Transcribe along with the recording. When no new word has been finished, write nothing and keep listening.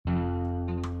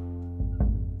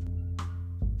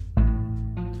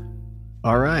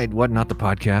All right, What Not the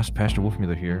Podcast, Pastor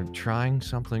Wolfmuller here, trying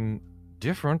something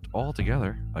different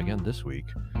altogether again this week.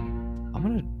 I'm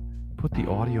going to put the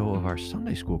audio of our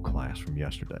Sunday school class from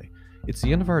yesterday. It's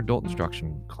the end of our adult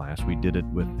instruction class. We did it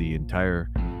with the entire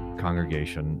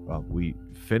congregation. We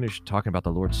finished talking about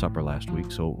the Lord's Supper last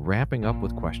week, so wrapping up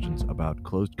with questions about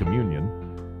closed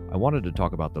communion, I wanted to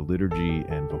talk about the liturgy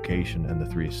and vocation and the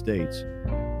three estates,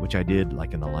 which I did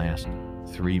like in the last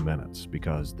 3 minutes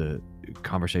because the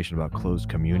conversation about closed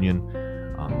communion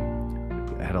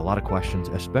had a lot of questions,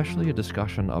 especially a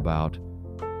discussion about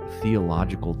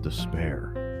theological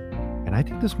despair. And I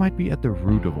think this might be at the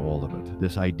root of all of it,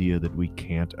 this idea that we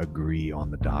can't agree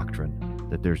on the doctrine,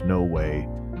 that there's no way,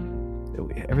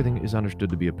 everything is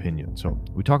understood to be opinion. So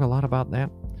we talk a lot about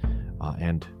that,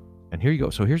 and here you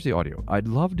go. So here's the audio. I'd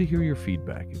love to hear your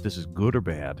feedback, if this is good or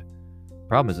bad.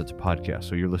 Problem is it's a podcast,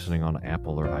 so you're listening on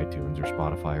Apple or iTunes or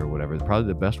Spotify or whatever. Probably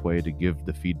the best way to give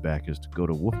the feedback is to go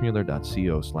to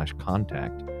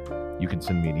wolfmuller.co/contact. You can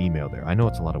send me an email there. I know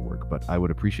it's a lot of work, but I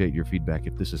would appreciate your feedback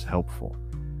if this is helpful,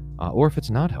 or if it's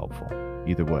not helpful.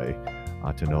 Either way,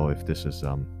 to know if this is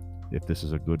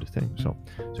a good thing. So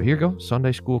here you go.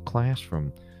 Sunday school class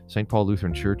from St. Paul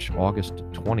Lutheran Church, August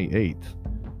 28th,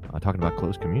 talking about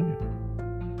closed communion.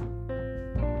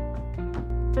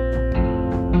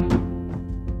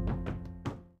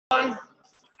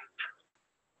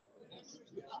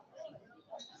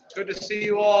 Good to see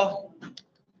you all.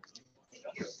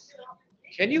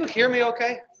 Can you hear me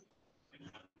okay?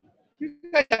 You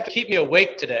guys have to keep me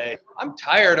awake today. I'm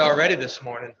tired already this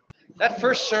morning. That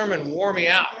first sermon wore me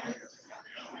out.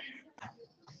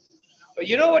 But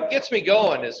you know what gets me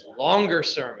going is longer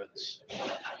sermons.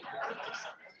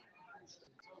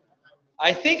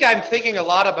 I think I'm thinking a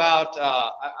lot about,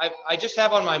 I just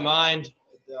have on my mind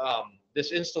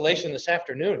this installation this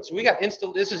afternoon. So we got,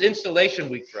 this is installation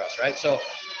week for us, right? So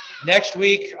next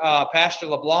week, Pastor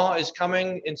LeBlanc is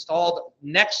coming, installed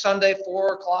next Sunday,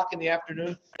 4 o'clock in the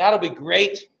afternoon. That'll be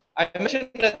great. I mentioned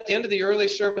at the end of the early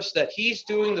service that he's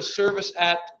doing the service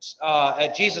at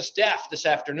Jesus Deaf this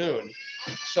afternoon.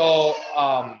 So,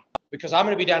 because I'm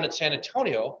going to be down in San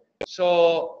Antonio.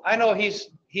 So I know he's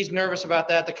nervous about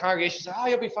that. The congregation said, oh,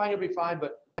 you'll be fine.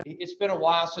 But it's been a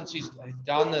while since he's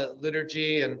done the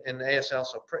liturgy and the ASL.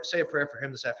 So say a prayer for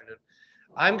him this afternoon.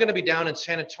 I'm going to be down in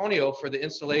San Antonio for the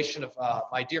installation of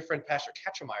my dear friend, Pastor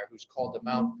Ketchemeyer, who's called the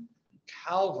Mount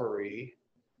Calvary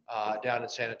down in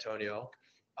San Antonio.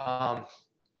 And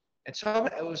so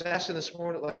I was asking this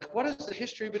morning, like, what is the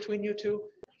history between you two?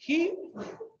 He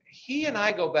and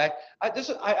I go back.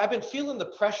 I've been feeling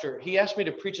the pressure. He asked me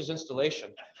to preach his installation.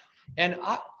 And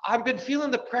I've been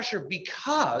feeling the pressure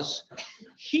because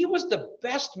he was the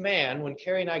best man when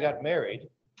Carrie and I got married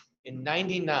in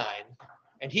 99.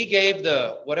 And he gave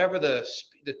the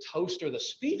toast or the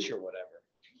speech or whatever.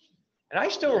 And I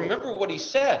still remember what he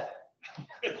said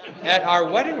at our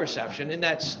wedding reception in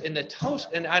the toast.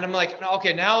 And I'm like,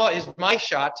 okay, now is my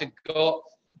shot to go.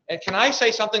 And can I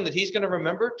say something that he's going to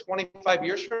remember 25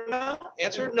 years from now?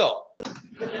 Answer, no.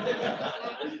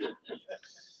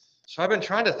 So I've been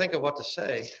trying to think of what to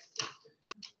say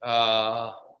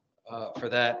for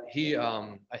that.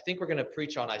 I think we're going to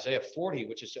preach on Isaiah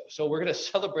 40, so we're going to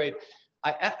celebrate.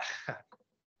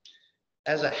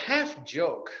 As a half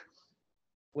joke,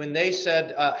 when they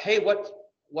said, hey, what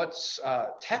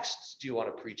texts do you want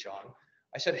to preach on?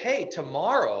 I said, hey,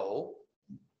 tomorrow,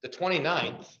 the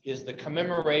 29th, is the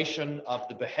commemoration of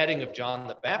the beheading of John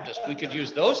the Baptist. We could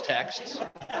use those texts.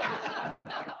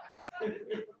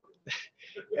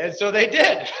 And so they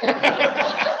did.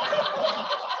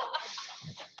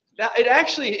 Now, it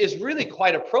actually is really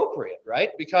quite appropriate,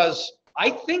 right? Because I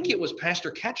think it was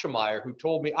Pastor Ketchemeyer who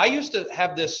told me. I used to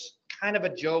have this kind of a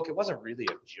joke. It wasn't really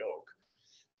a joke.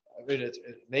 I mean,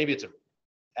 maybe it's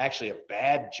actually a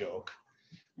bad joke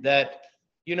that,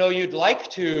 you'd like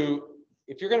to,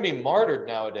 if you're going to be martyred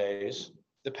nowadays,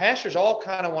 the pastors all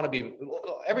kind of want to be,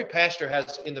 every pastor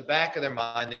has in the back of their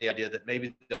mind the idea that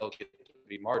maybe they'll get to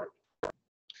be martyred.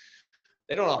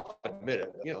 They don't often admit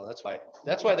it.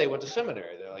 That's why they went to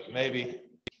seminary. They're like, maybe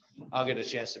I'll get a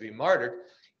chance to be martyred.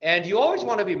 And you always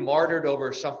want to be martyred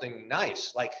over something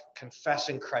nice, like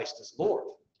confessing Christ as Lord.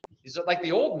 Is it like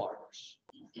the old martyrs?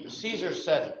 Caesar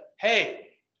said, hey,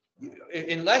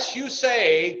 unless you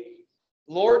say,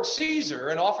 Lord Caesar,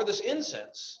 and offer this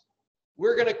incense,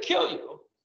 we're going to kill you.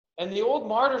 And the old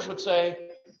martyrs would say,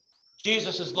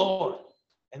 Jesus is Lord.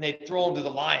 And they'd throw him to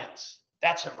the lions.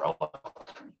 That's heroic,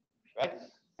 right?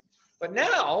 But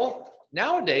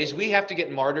nowadays, we have to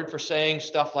get martyred for saying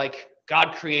stuff like,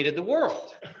 God created the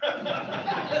world.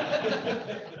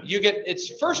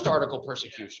 It's first article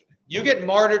persecution. You get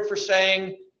martyred for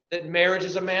saying that marriage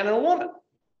is a man and a woman.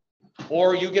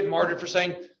 Or you get martyred for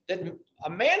saying that a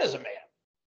man is a man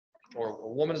or a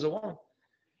woman is a woman.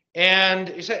 And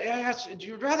you say, yes,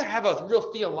 you'd rather have a real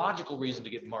theological reason to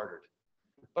get martyred.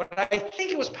 But I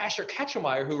think it was Pastor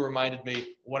Ketchemeyer who reminded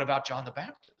me, what about John the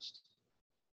Baptist?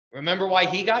 Remember why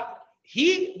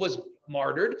he was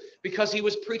martyred? Because he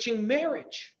was preaching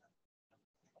marriage.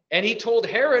 And he told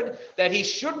Herod that he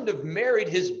shouldn't have married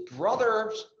his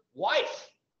brother's wife.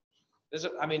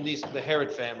 The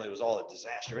Herod family was all a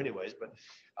disaster anyways, but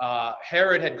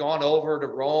Herod had gone over to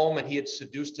Rome and he had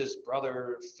seduced his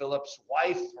brother Philip's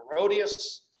wife,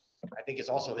 Herodias. I think it's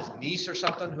also his niece or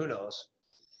something, who knows.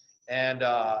 And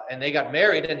they got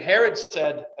married, and Herod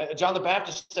said, John the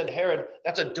Baptist said, Herod,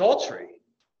 that's adultery.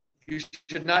 You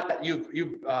should not,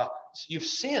 you've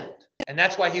sinned. And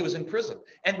that's why he was in prison.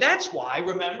 And that's why,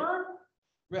 remember,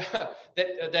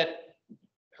 that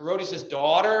Herodias'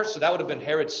 daughter, so that would have been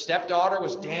Herod's stepdaughter,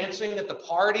 was dancing at the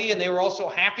party, and they were all so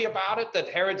happy about it that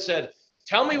Herod said,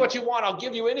 tell me what you want, I'll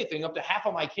give you anything, up to half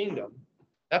of my kingdom.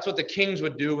 That's what the kings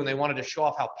would do when they wanted to show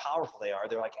off how powerful they are.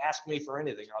 They're like, ask me for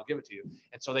anything, I'll give it to you.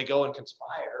 And so they go and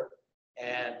conspire,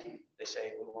 and they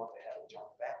say, we want to have John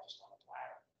the Baptist on a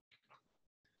platter.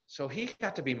 So he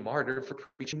got to be martyred for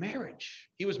preaching marriage.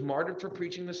 He was martyred for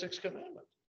preaching the Sixth Commandment.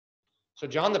 So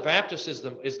John the Baptist is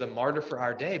the martyr for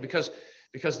our day, because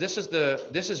this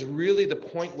is really the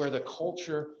point where the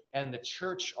culture and the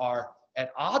church are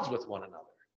at odds with one another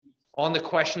on the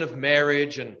question of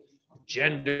marriage and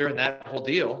gender and that whole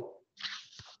deal,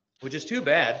 which is too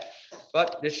bad,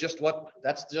 but that's just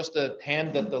the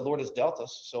hand that the Lord has dealt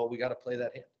us, so we got to play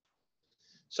that hand.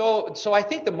 So I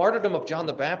think the martyrdom of John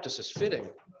the Baptist is fitting,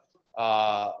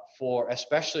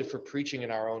 especially for preaching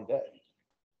in our own day.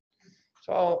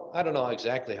 So I don't know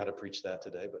exactly how to preach that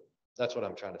today, but that's what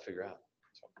I'm trying to figure out.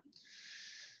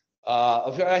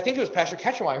 I think it was Pastor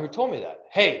Ketchemeyer who told me that.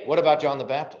 Hey, what about John the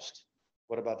Baptist?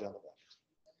 What about John the Baptist?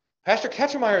 Pastor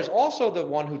Ketchemeyer is also the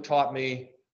one who taught me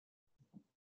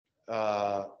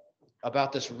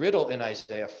about this riddle in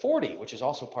Isaiah 40, which is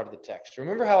also part of the text.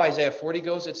 Remember how Isaiah 40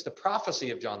 goes? It's the prophecy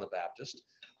of John the Baptist.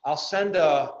 I'll send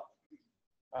a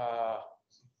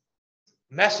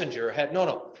messenger.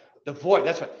 The voice,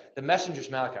 that's right. The messenger's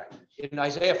Malachi. In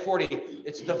Isaiah 40,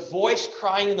 it's the voice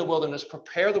crying in the wilderness,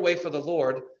 prepare the way for the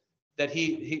Lord, that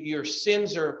your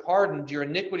sins are pardoned, your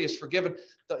iniquity is forgiven,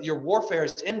 your warfare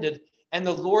is ended, and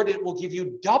the Lord will give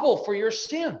you double for your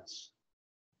sins.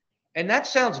 And that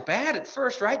sounds bad at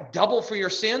first, right? Double for your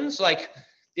sins. Like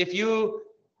if you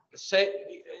say,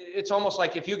 it's almost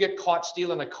like if you get caught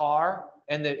stealing a car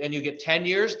and you get 10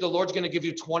 years, the Lord's going to give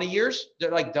you 20 years.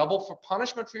 They're like double for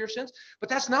punishment for your sins. But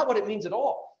that's not what it means at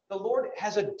all. The Lord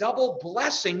has a double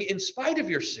blessing in spite of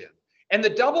your sin. And the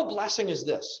double blessing is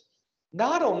this.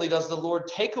 Not only does the Lord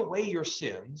take away your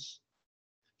sins,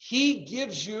 he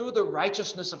gives you the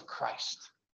righteousness of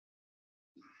Christ.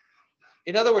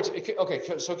 In other words, okay,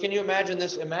 so can you imagine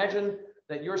this? Imagine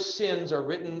that your sins are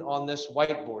written on this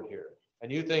whiteboard here,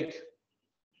 and you think,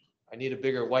 I need a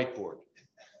bigger whiteboard.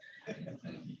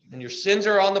 And your sins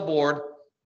are on the board,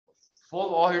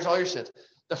 full of, here's all your sins.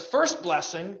 The first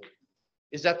blessing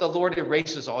is that the Lord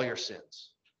erases all your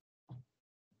sins,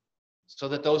 so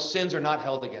that those sins are not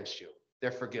held against you.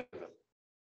 They're forgiven.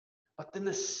 But then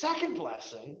the second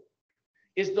blessing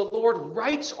is the Lord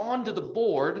writes onto the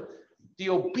board the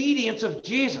obedience of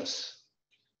Jesus,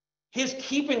 his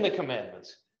keeping the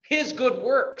commandments, his good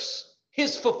works,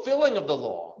 his fulfilling of the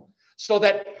law, so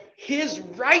that his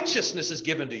righteousness is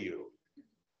given to you.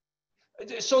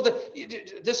 So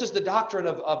this is the doctrine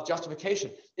of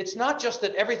justification. It's not just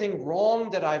that everything wrong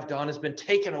that I've done has been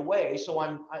taken away, so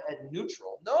I'm at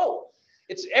neutral. No.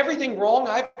 It's everything wrong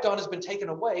I've done has been taken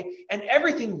away, and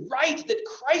everything right that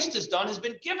Christ has done has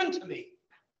been given to me.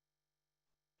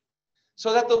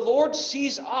 So that the Lord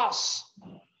sees us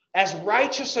as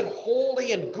righteous and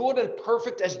holy and good and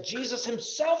perfect as Jesus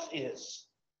himself is.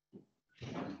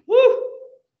 Woo!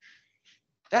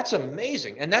 That's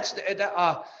amazing. And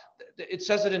it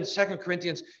says it in 2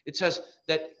 Corinthians. It says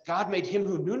that God made him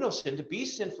who knew no sin to be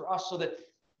sin for us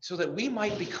so that we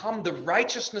might become the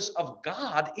righteousness of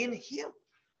God in him.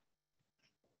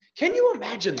 Can you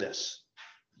imagine this?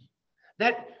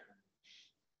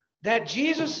 That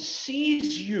Jesus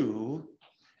sees you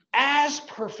as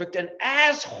perfect and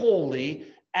as holy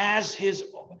as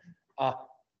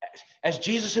as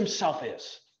Jesus himself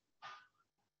is.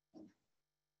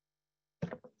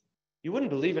 You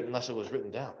wouldn't believe it unless it was written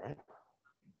down, right?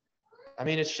 I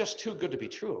mean, it's just too good to be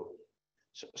true.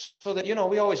 So that,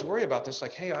 we always worry about this,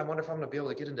 like, hey, I wonder if I'm going to be able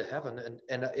to get into heaven.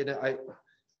 And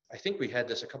I think we had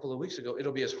this a couple of weeks ago.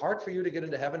 It'll be as hard for you to get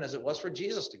into heaven as it was for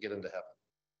Jesus to get into heaven.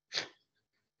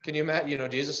 Can you imagine? You know,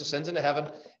 Jesus ascends into heaven,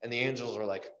 and the angels are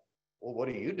like, well, what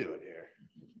are you doing here?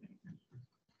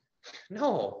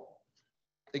 No.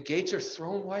 The gates are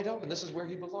thrown wide open. This is where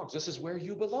he belongs. This is where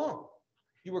you belong.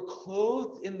 You were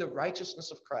clothed in the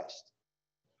righteousness of Christ.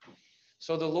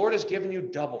 So the Lord has given you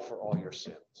double for all your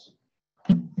sins.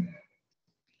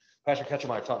 Pastor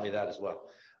Ketchumar taught me that as well.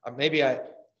 But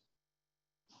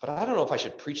I don't know if I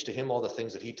should preach to him all the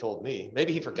things that he told me.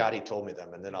 Maybe he forgot he told me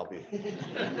them, and then I'll be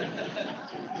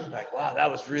like, wow,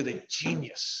 that was really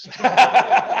genius.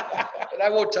 And I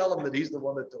won't tell him that he's the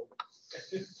one that told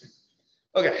me.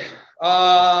 Okay.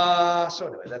 So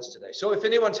anyway, that's today. So if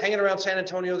anyone's hanging around San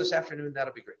Antonio this afternoon,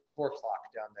 that'll be great. 4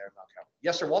 o'clock down there in Mount Calvary.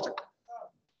 Yes, sir, Walter?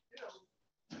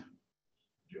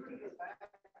 Due to the fact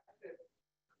that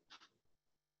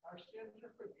our sins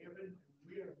are forgiven,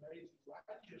 we are made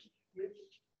righteous, which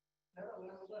that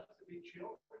allows us to be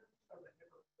children of the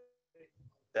Heavenly Father.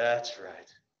 That's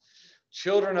right.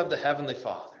 Children of the Heavenly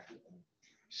Father,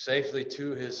 safely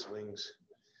to his wings,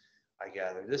 I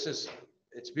gather.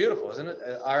 It's beautiful, isn't it?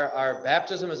 Our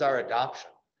baptism is our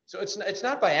adoption. So it's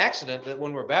not by accident that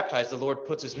when we're baptized, the Lord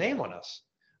puts his name on us.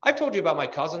 I've told you about my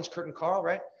cousins, Kurt and Carl,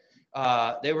 right?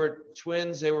 They were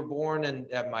twins. They were born, and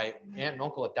my aunt and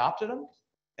uncle adopted them.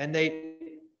 And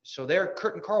they're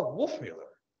Kurt and Carl Wolfmueller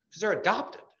because they're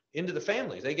adopted into the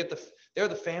family. They're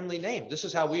the family name. This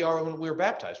is how we are when we're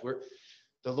baptized.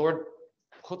 The Lord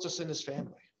puts us in his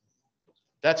family.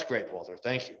 That's great, Walter.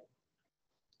 Thank you.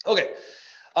 Okay.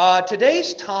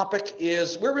 Today's topic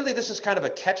is, this is kind of a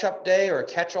catch-up day or a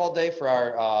catch-all day for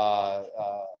our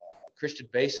Christian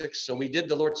basics. So we did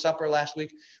the Lord's Supper last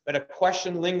week, but a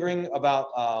question lingering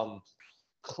about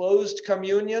closed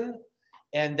communion.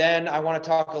 And then I want to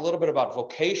talk a little bit about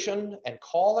vocation and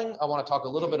calling. I want to talk a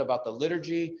little bit about the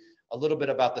liturgy, a little bit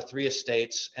about the 3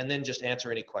 estates, and then just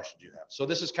answer any questions you have. So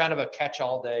this is kind of a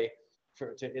catch-all day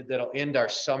that'll end our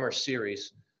summer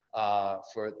series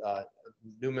for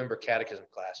new member catechism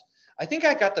class. I think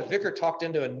I got the vicar talked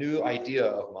into a new idea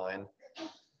of mine.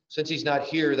 Since he's not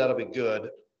here, that'll be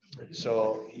good.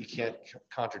 So he can't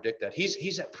contradict that.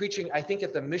 He's preaching, I think,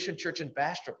 at the Mission Church in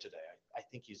Bastrop today. I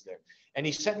think he's there. And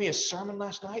he sent me a sermon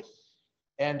last night.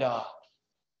 And I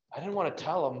didn't want to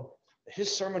tell him.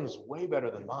 His sermon was way better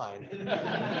than mine.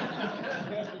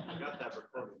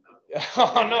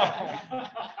 Oh, no.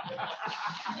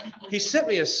 He sent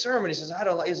me a sermon. He says,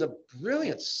 it's a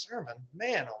brilliant sermon.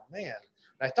 Man, oh, man.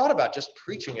 And I thought about just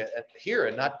preaching it here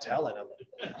and not telling him.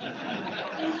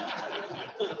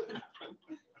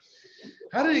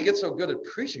 How did he get so good at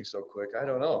preaching so quick? I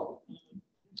don't know.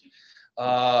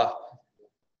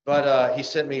 But he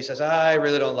sent me, he says, I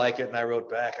really don't like it. And I wrote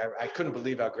back, I couldn't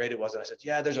believe how great it was. And I said,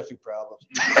 yeah, there's a few problems.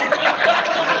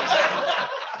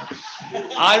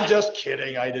 I'm just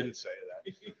kidding. I didn't say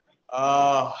that.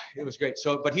 It was great.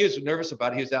 But he was nervous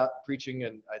about it. He was out preaching,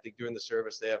 and I think during the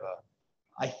service, they have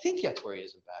I think that's where he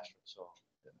is in Bastrop. So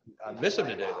I miss him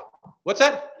today, though. What's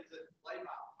that?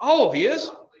 Oh, he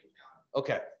is?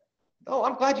 Okay. Oh,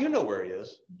 I'm glad you know where he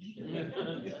is.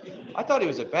 I thought he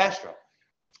was at Bastrop.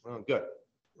 Oh, good.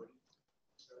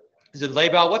 Is it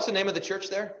Laybell? What's the name of the church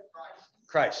there?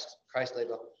 Christ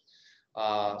Laybell.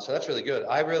 So that's really good.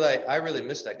 I really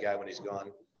miss that guy when he's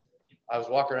gone. I was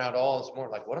walking around all this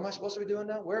morning like, what am I supposed to be doing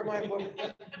now? Where am I?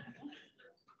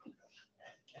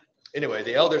 Anyway,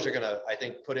 the elders are going to, I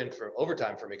think, put in for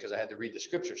overtime for me because I had to read the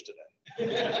scriptures today.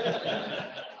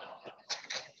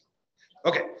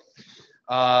 Okay.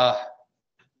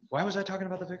 Why was I talking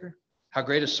about the vicar? How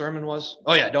great his sermon was?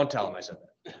 Oh, yeah, don't tell him I said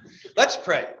that. Let's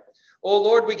pray. Oh,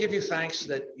 Lord, we give you thanks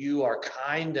that you are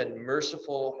kind and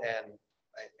merciful and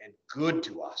good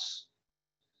to us,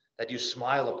 that you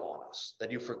smile upon us,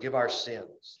 that you forgive our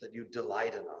sins, that you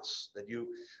delight in us, that you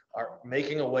are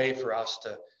making a way for us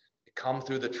to come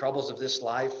through the troubles of this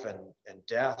life and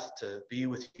death to be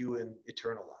with you in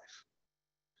eternal life.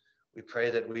 We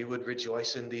pray that we would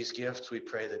rejoice in these gifts. We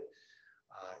pray that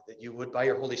you would, by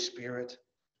your Holy Spirit,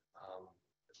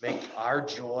 make our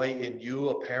joy in you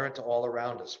apparent to all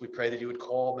around us. We pray that you would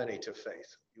call many to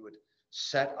faith. You would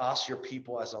set us, your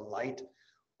people, as a light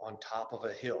on top of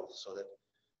a hill so that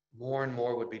more and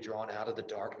more would be drawn out of the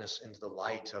darkness into the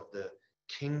light of the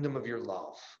kingdom of your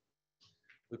love.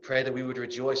 We pray that we would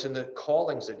rejoice in the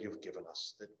callings that you've given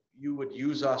us, that you would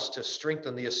use us to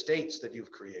strengthen the estates that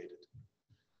you've created,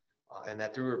 and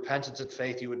that through repentance and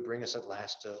faith, you would bring us at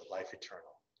last to life eternal.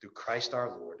 Through Christ our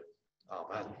Lord.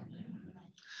 Amen.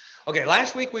 Okay,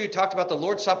 last week we talked about the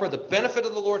Lord's Supper, the benefit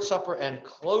of the Lord's Supper, and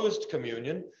closed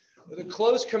communion. With the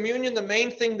closed communion, the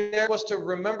main thing there was to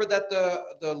remember that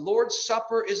the Lord's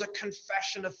Supper is a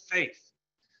confession of faith.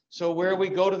 So where we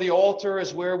go to the altar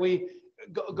is where we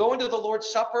going to the Lord's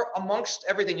Supper, amongst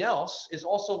everything else, is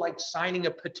also like signing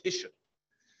a petition.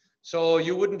 So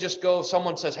you wouldn't just go,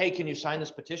 someone says, hey, can you sign this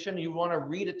petition? You want to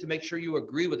read it to make sure you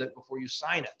agree with it before you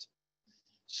sign it.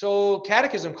 So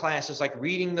catechism class is like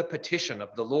reading the petition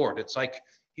of the Lord. It's like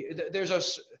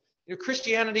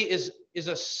Christianity is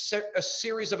a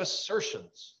series of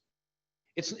assertions.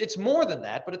 It's more than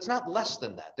that, but it's not less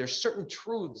than that. There's certain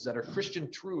truths that are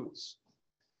Christian truths,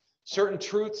 certain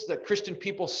truths that Christian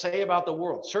people say about the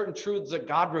world, certain truths that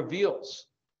God reveals.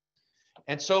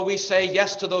 And so we say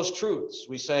yes to those truths.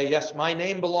 We say, yes, my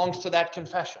name belongs to that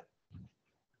confession,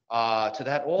 to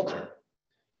that altar.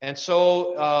 And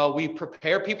so we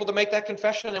prepare people to make that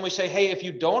confession, and we say, hey, if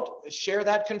you don't share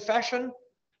that confession,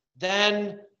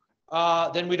 then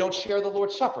we don't share the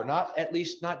Lord's Supper, at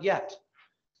least not yet.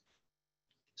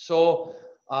 So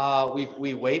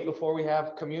we wait before we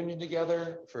have communion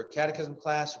together for catechism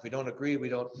class. If we don't agree, we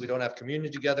don't have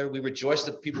communion together. We rejoice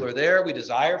that people are there. We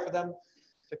desire for them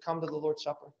to come to the Lord's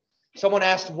Supper. Someone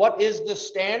asked, what is the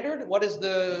standard? What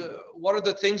are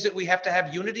the things that we have to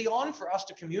have unity on for us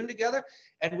to commune together?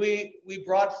 And we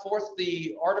brought forth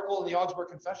the article in the Augsburg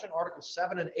Confession, Article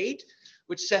 7 and 8,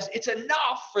 which says it's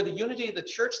enough for the unity of the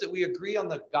church that we agree on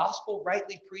the gospel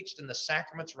rightly preached and the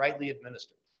sacraments rightly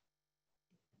administered.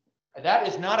 And that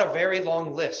is not a very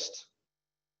long list.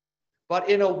 But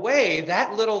in a way,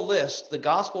 that little list, the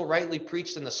gospel rightly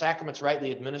preached and the sacraments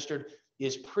rightly administered,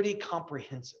 is pretty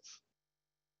comprehensive.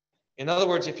 In other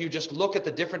words, if you just look at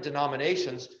the different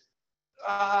denominations,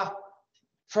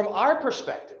 from our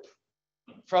perspective,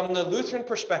 from the Lutheran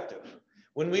perspective,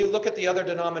 when we look at the other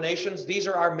denominations, these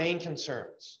are our main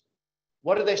concerns.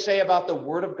 What do they say about the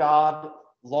Word of God,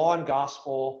 law and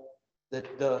gospel,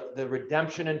 the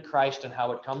redemption in Christ and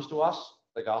how it comes to us,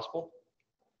 the gospel?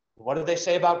 What do they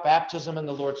say about baptism and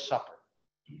the Lord's Supper?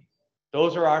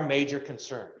 Those are our major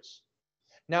concerns.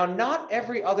 Now, not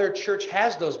every other church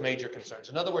has those major concerns.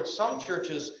 In other words, some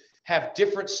churches have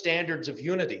different standards of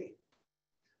unity.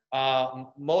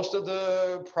 Most of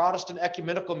the Protestant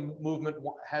ecumenical movement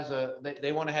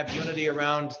they want to have unity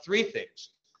around three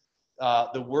things: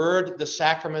 the Word, the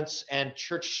sacraments, and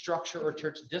church structure or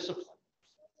church discipline.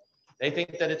 They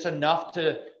think that it's enough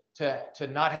to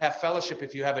not have fellowship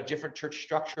if you have a different church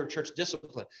structure or church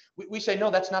discipline. We say, no,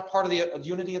 that's not part of the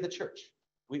unity of the church.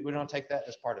 We don't take that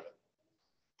as part of it.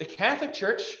 The Catholic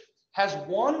Church has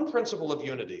one principle of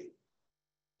unity.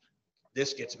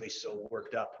 This gets me so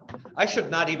worked up. I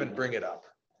should not even bring it up.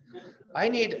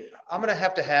 I'm going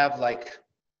to have like,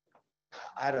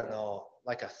 I don't know,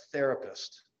 like a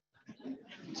therapist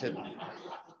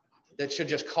that should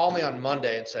just call me on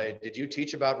Monday and say, did you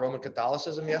teach about Roman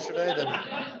Catholicism yesterday? Then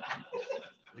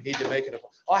we need to make it.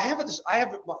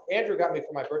 Andrew got me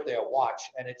for my birthday a watch,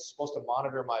 and it's supposed to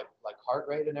monitor my heart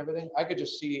rate and everything. I could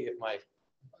just see if my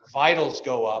vitals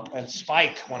go up and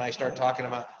spike when I start talking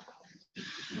about.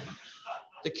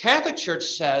 The Catholic Church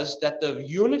says that the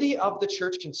unity of the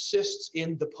church consists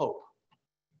in the Pope.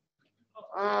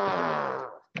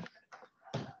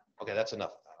 Okay, that's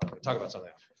enough. We'll talk about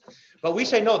something else. But we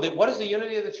say, no, what does the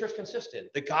unity of the church consist in?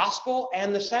 The gospel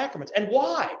and the sacraments. And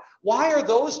why? Why are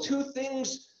those two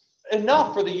things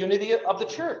enough for the unity of the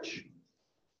church?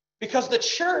 Because the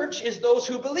church is those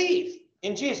who believe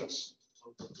in Jesus.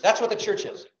 That's what the church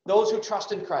is. Those who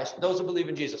trust in Christ, those who believe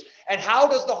in Jesus. And how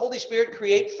does the Holy Spirit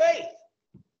create faith?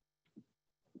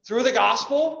 Through the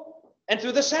gospel and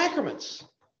through the sacraments.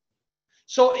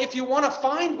 So if you want to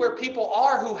find where people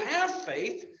are who have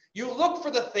faith, you look for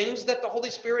the things that the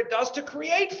Holy Spirit does to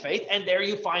create faith, and there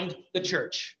you find the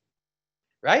church,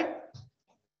 right?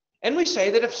 And we say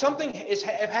that if something is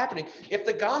happening, if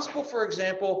the gospel, for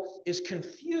example, is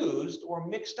confused or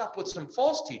mixed up with some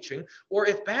false teaching, or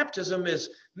if baptism is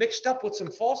mixed up with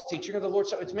some false teaching, or the Lord's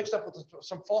Supper is mixed up with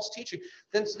some false teaching,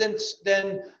 then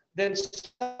something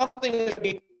is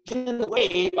be in the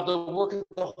way of the work of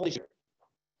the Holy Spirit.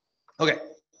 Okay,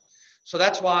 so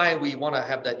that's why we want to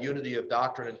have that unity of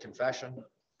doctrine and confession.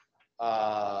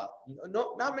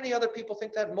 Not many other people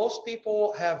think that. Most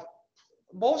people have,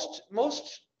 most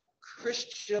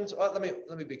Christians, let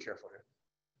me be careful here.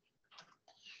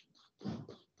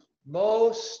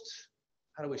 How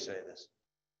do we say this?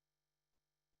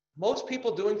 Most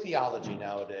people doing theology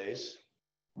nowadays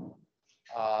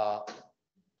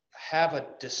have a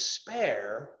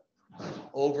despair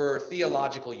over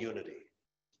theological unity.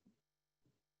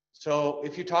 So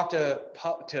if you talk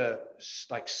to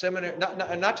like seminary,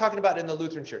 I'm not talking about in the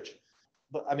Lutheran Church,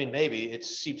 but I mean, maybe it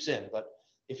seeps in, but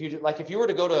if you were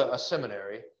to go to a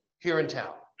seminary here in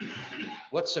town,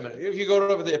 what seminary? If you go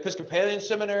over to the Episcopalian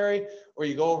seminary, or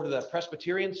you go over to the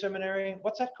Presbyterian seminary,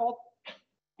 what's that called?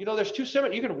 You know, there's two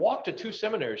seminaries. You can walk to two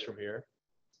seminaries from here.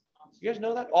 You guys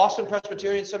know that? Austin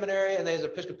Presbyterian Seminary, and there's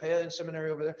Episcopalian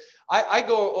Seminary over there. I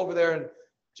go over there and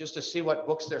just to see what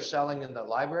books they're selling in the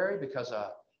library, because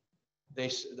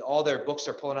all their books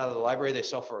they're pulling out of the library, they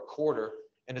sell for a quarter,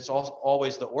 and it's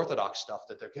always the Orthodox stuff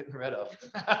that they're getting rid of,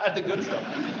 the good stuff.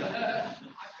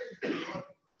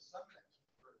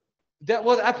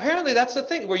 Well, apparently that's the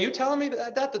thing. Were you telling me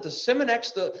that the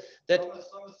Seminex,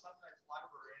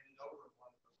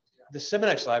 the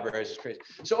Seminex libraries is crazy.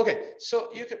 So, okay, so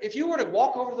if you were to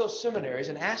walk over to those seminaries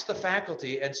and ask the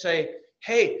faculty and say,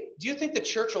 hey, do you think the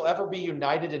church will ever be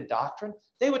united in doctrine?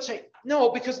 They would say, no,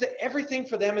 because everything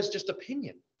for them is just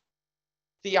opinion.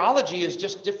 Theology is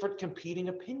just different competing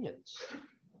opinions.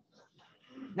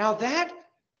 Now that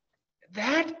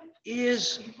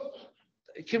is,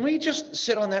 can we just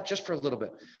sit on that just for a little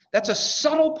bit? That's a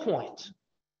subtle point,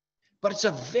 but it's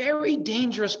a very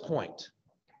dangerous point.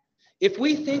 If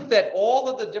we think that all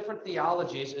of the different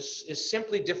theologies is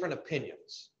simply different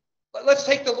opinions. Let's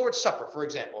take the Lord's Supper, for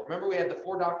example. Remember, we had the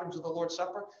four doctrines of the Lord's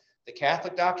Supper: the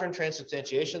Catholic doctrine,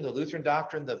 transubstantiation; the Lutheran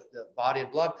doctrine, the body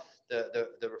and blood; the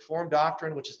Reformed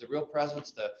doctrine, which is the real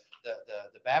presence; the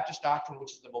Baptist doctrine,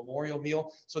 which is the memorial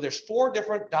meal. So there's four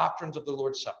different doctrines of the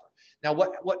Lord's Supper. Now,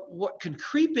 what can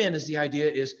creep in is the idea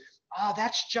is,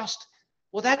 that's just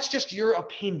your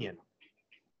opinion.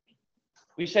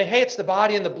 We say, hey, it's the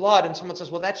body and the blood, and someone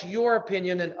says, well, that's your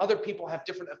opinion, and other people have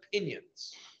different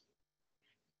opinions.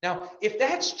 Now, if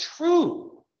that's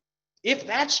true, then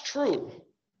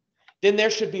there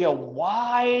should be a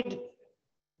wide,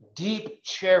 deep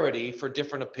charity for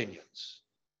different opinions.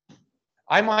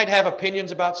 I might have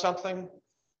opinions about something,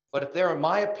 but if they're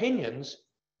my opinions,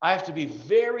 I have to be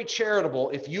very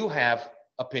charitable if you have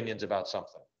opinions about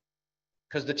something,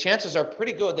 because the chances are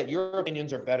pretty good that your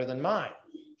opinions are better than mine.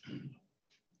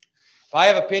 If I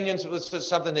have opinions, this is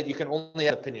something that you can only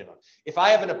have an opinion on. If I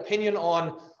have an opinion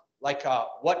on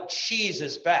what cheese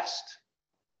is best,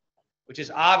 which is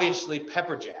obviously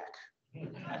pepper jack,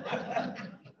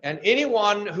 and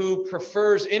anyone who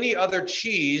prefers any other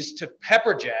cheese to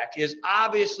pepper jack is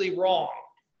obviously wrong.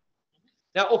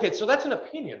 Now, okay, so that's an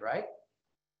opinion, right?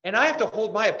 And I have to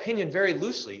hold my opinion very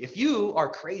loosely. If you are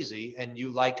crazy and you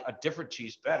like a different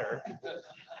cheese better,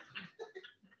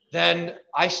 then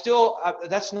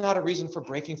that's not a reason for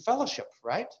breaking fellowship,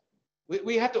 right?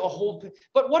 We have to hold,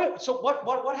 but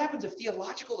what happens if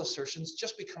theological assertions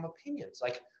just become opinions?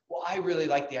 Like, well, I really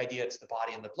like the idea it's the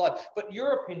body and the blood, but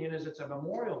your opinion is it's a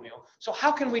memorial meal. So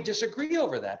how can we disagree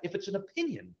over that if it's an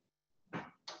opinion?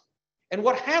 And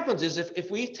what happens is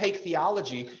if we take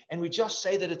theology and we just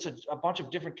say that it's a bunch of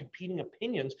different competing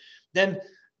opinions, then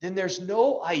there's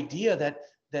no idea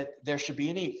that there should be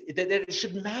any, that it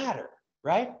should matter.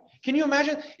 Right? Can you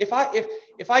imagine if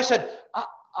I said,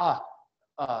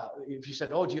 if you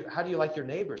said, how do you like your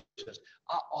neighbors? He says,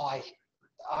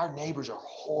 our neighbors are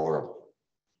horrible.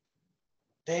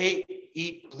 They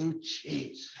eat blue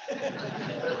cheese.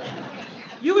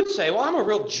 You would say, well, I'm a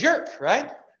real jerk,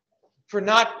 right? For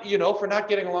not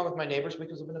getting along with my neighbors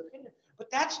because of an opinion.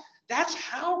 But that's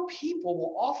how people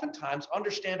will oftentimes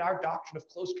understand our doctrine of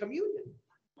close communion,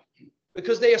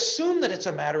 because they assume that it's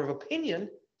a matter of opinion.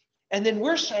 And then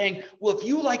we're saying, well, if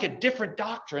you like a different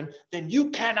doctrine, then you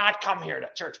cannot come here to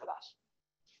church with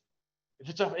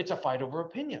us. It's a fight over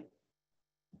opinion.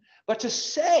 But to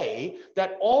say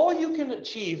that all you can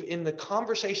achieve in the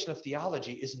conversation of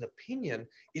theology is an opinion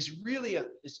is really a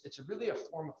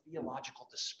form of theological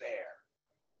despair.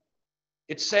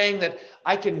 It's saying that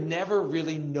I can never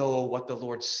really know what the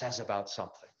Lord says about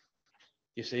something.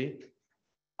 You see?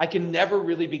 I can never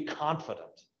really be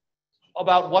confident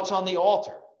about what's on the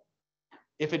altar,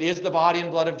 if it is the body and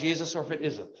blood of Jesus or if it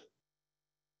isn't.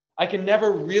 I can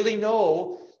never really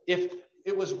know if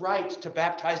it was right to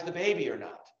baptize the baby or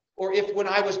not, or if when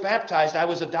I was baptized, I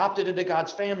was adopted into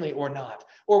God's family or not,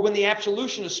 or when the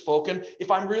absolution is spoken,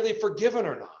 if I'm really forgiven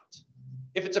or not.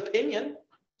 If it's opinion.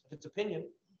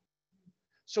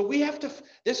 So we have to,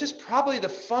 this is probably the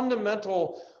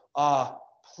fundamental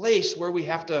place where we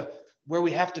have to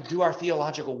do our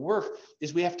theological work,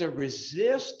 is we have to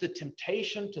resist the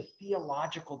temptation to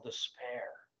theological despair.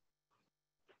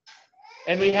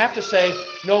 And we have to say,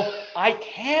 no, I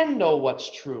can know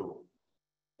what's true.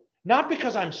 Not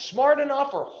because I'm smart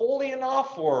enough or holy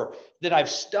enough or that I've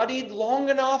studied long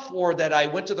enough or that I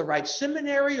went to the right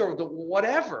seminary or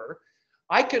whatever.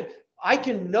 I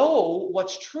can know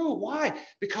what's true. Why?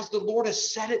 Because the Lord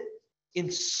has said it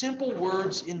in simple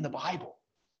words in the Bible.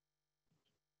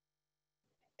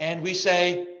 And we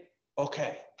say,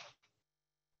 okay,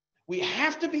 we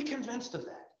have to be convinced of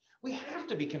that. We have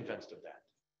to be convinced of that.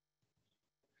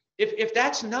 If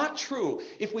that's not true,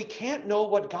 if we can't know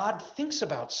what God thinks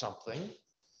about something,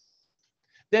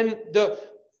 then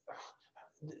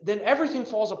everything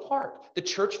falls apart. The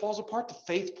church falls apart, the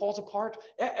faith falls apart,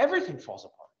 everything falls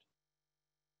apart.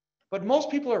 But most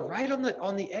people are right on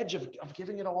the edge of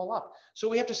giving it all up. So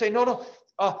we have to say, no,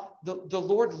 the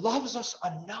Lord loves us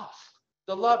enough.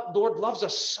 The Lord loves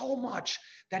us so much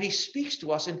that he speaks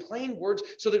to us in plain words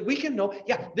so that we can know,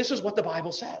 yeah, this is what the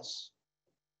Bible says.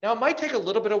 Now, it might take a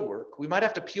little bit of work. We might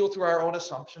have to peel through our own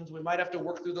assumptions. We might have to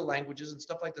work through the languages and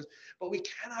stuff like this. But we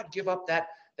cannot give up that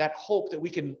hope that we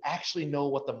can actually know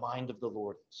what the mind of the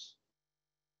Lord is.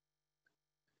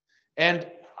 And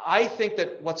I think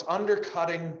that what's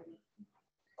undercutting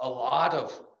a lot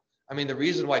of, the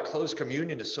reason why closed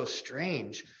communion is so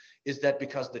strange is that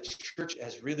because the church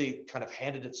has really kind of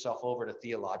handed itself over to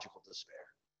theological despair.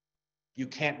 You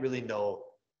can't really know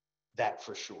that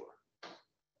for sure.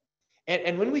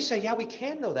 And when we say, yeah, we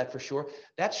can know that for sure,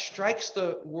 that strikes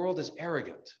the world as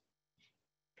arrogant,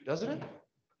 doesn't it?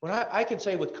 When I can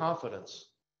say with confidence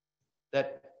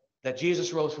that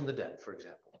Jesus rose from the dead, for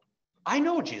example. I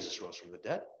know Jesus rose from the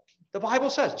dead. The Bible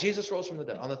says Jesus rose from the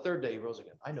dead. On the third day, he rose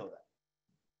again. I know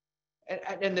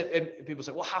that. And people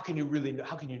say, well, how can you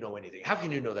know anything? How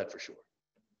can you know that for sure?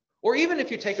 Or even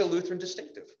if you take a Lutheran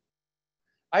distinctive.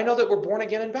 I know that we're born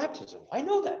again in baptism. I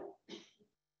know that.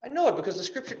 I know it because the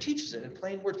scripture teaches it in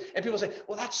plain words. And people say,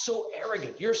 well, that's so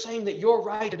arrogant. You're saying that you're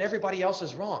right and everybody else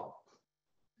is wrong.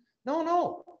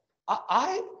 No.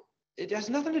 It has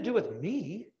nothing to do with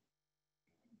me.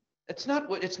 It's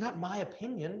not my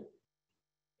opinion.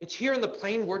 It's here in the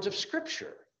plain words of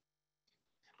scripture.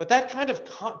 But that kind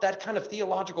of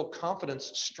theological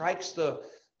confidence strikes the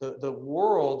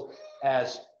world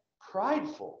as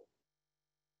prideful.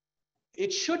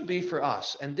 It should be for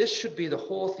us, and this should be the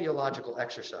whole theological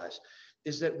exercise,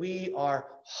 is that we are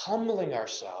humbling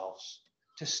ourselves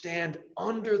to stand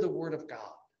under the word of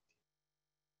God.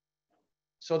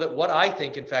 So that what I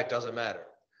think, in fact, doesn't matter.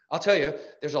 I'll tell you,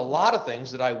 there's a lot of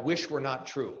things that I wish were not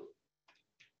true.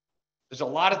 There's a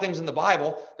lot of things in the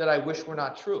Bible that I wish were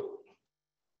not true.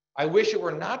 I wish it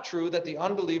were not true that the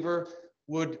unbeliever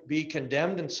would be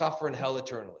condemned and suffer in hell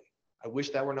eternally. I wish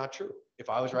that were not true. If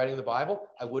I was writing the Bible,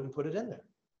 I wouldn't put it in there.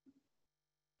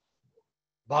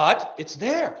 But it's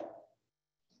there.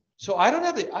 So I don't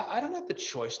have the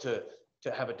choice to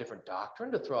have a different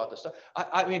doctrine, to throw out the stuff.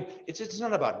 It's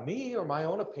not about me or my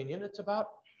own opinion. It's about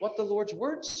what the Lord's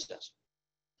word says.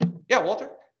 Yeah,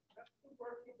 Walter? That's the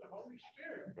work of the Holy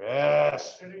Spirit.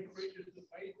 Yes. It increases the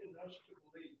faith in us to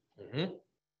believe. Mm-hmm.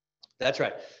 That's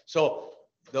right. So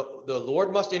the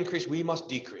Lord must increase, we must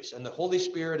decrease. And the Holy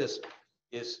Spirit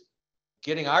is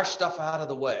getting our stuff out of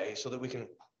the way so that we can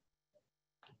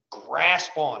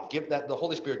grasp on. The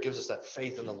Holy Spirit gives us that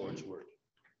faith in the Lord's word.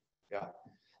 Yeah.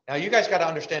 Now you guys got to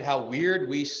understand how weird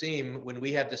we seem when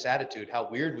we have this attitude, how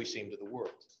weird we seem to the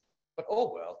world. But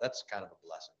oh well, that's kind of a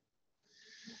blessing.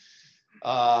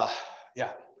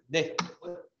 Yeah. Nathan.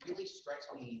 What really strikes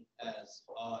me as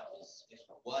odd is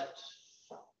what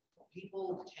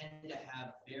people tend to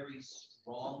have very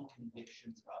strong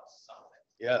convictions about something.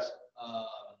 Yes.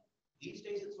 These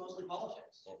days it's mostly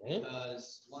politics,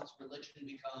 because once religion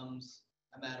becomes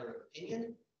a matter of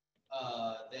opinion,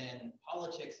 then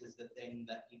politics is the thing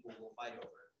that people will fight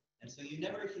over. And so you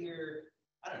never hear,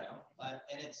 I don't know,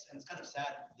 and it's kind of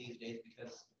sad these days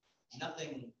because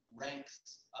nothing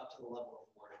ranks up to the level of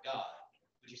the Word of God.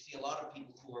 But you see a lot of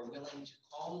people who are willing to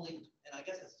calmly, and I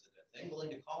guess this is a good thing,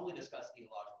 willing to calmly discuss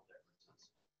theological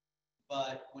differences.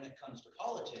 But when it comes to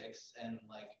politics, and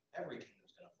like every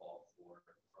kingdom's going to fall before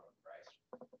Christ,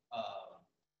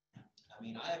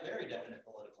 I have very definite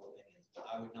political opinions, but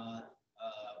I would not,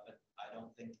 but I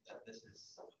don't think that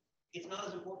it's not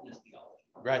as important as theology.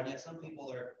 Right. And yet some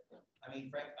people are, I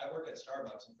work at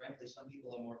Starbucks, and frankly, some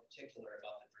people are more particular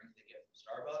about the drink they get from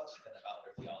Starbucks than about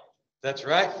their theology. That's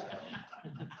right.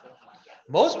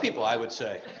 Most people, I would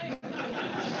say.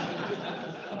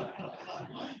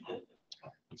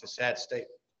 It's a sad state.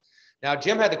 Now,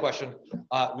 Jim had the question.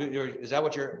 Is that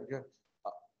what are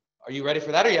you ready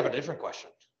for that, or you have a different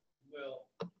question? Well,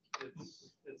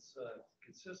 it's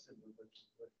consistent with what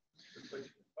you're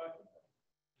talking about.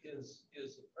 Is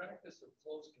the practice of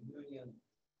close communion,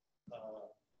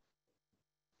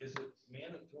 is it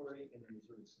mandatory in the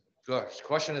Missouri Synod? Sure. The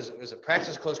question is a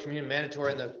practice of close communion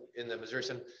mandatory in the Missouri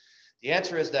Synod? The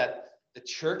answer is that the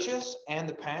churches and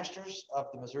the pastors of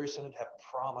the Missouri Synod have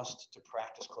promised to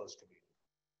practice close communion.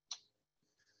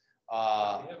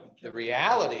 The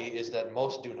reality is that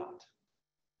most do not.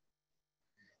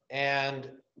 And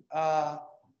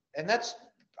that's,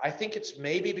 I think it's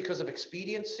maybe because of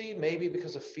expediency, maybe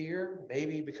because of fear,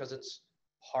 maybe because it's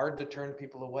hard to turn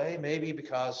people away, maybe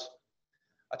because,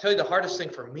 I'll tell you the hardest thing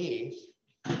for me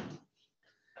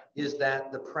is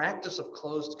that the practice of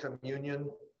closed communion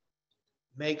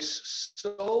makes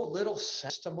so little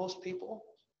sense to most people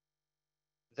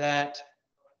that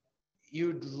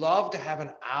you'd love to have an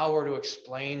hour to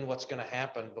explain what's going to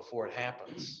happen before it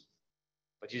happens,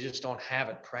 but you just don't have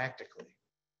it practically.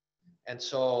 And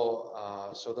so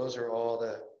those are all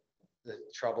the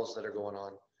troubles that are going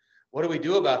on. What do we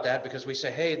do about that? Because we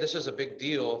say, hey, this is a big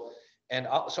deal. And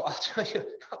I'll tell you,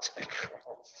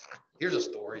 here's a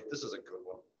story. This is a good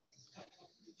one.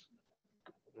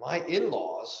 My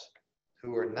in-laws,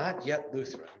 who are not yet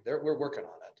Lutheran, we're working on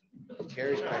it.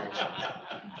 Carrie's parents.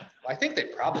 I think they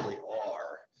probably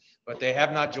are, but they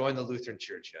have not joined the Lutheran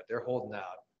Church yet. They're holding out.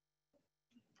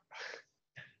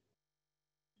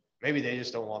 Maybe they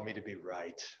just don't want me to be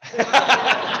right.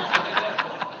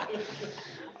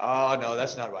 Oh, no,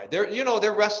 that's not right.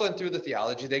 They're wrestling through the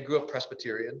theology. They grew up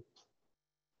Presbyterian,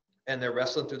 and they're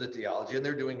wrestling through the theology, and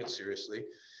they're doing it seriously.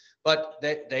 But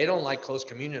they don't like closed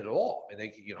communion at all, and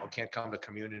they can't come to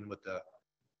communion with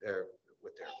their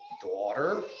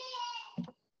daughter,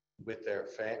 with their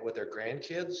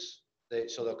grandkids.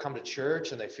 So they'll come to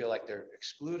church and they feel like they're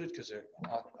excluded because they're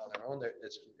on their own.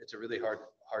 It's a really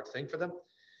hard thing for them.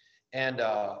 And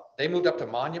they moved up to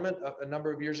Monument a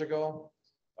number of years ago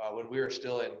when we were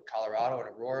still in Colorado and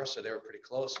Aurora, so they were pretty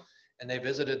close. And they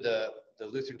visited the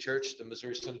Lutheran Church, the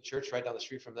Missouri Synod Church, right down the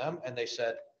street from them, and they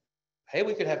said, "Hey,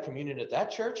 we could have communion at that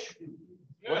church.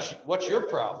 What's your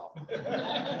problem?"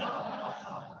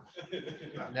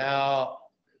 Now,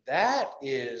 that's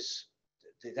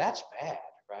bad,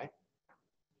 right?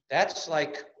 That's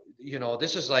like,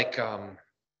 this is like,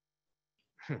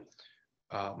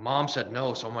 mom said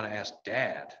no, so I'm going to ask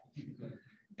dad.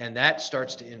 And that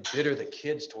starts to embitter the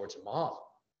kids towards mom.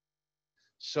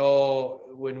 So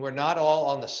when we're not all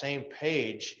on the same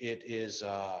page, it's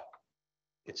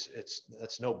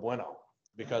no bueno.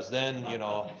 Because then,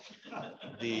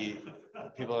 the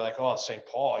people are like, oh, St.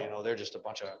 Paul, they're just a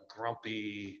bunch of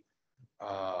grumpy,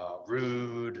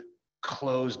 rude,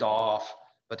 closed off.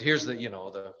 But here's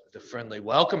the friendly,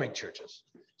 welcoming churches.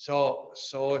 So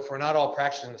if we're not all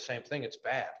practicing the same thing, it's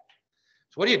bad.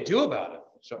 So what do you do about it?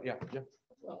 So yeah.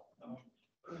 Well,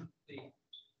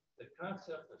 the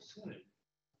concept of synod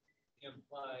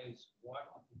implies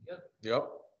walking together. Yep.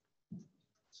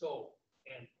 So,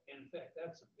 and in fact,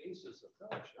 that's the basis of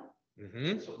fellowship.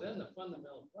 Mm-hmm. So then the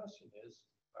fundamental question is,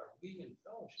 are we in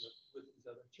fellowship with these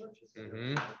other churches?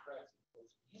 Mm-hmm.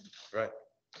 Right.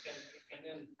 And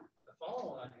then the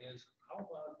follow-on is, how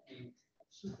about the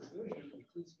supervision of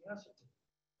ecclesiastical?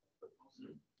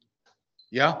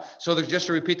 Yeah. So just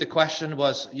to repeat the question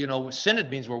was, synod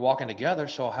means we're walking together.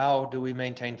 So how do we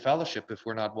maintain fellowship if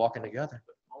we're not walking together?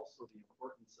 But also the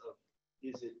importance of,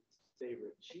 is it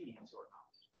favorite cheese or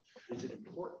not? Is it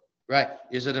important? Right.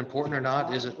 Is it important or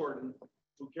not? Is it important?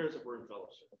 Who cares if we're in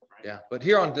fellowship? Right? Yeah. But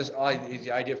here on this,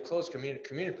 the idea of closed communion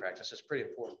practice is pretty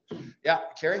important. Yeah,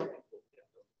 Carrie. I think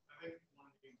one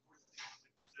of the important things to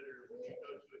consider when you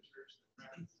go to a church that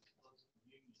practices closed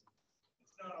communion,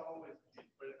 it's not always,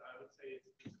 but I would say it's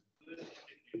a good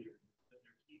indicator that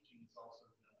their teaching is also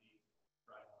going to be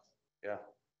right on. Yeah.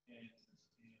 And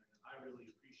I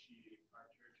really appreciate our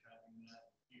church having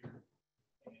that here.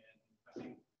 And I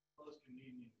think closed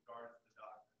communion guards the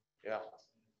doctrine. Yeah. And it's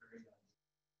very nice.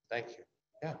 Thank you.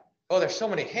 Yeah. Oh, there's so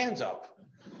many hands up.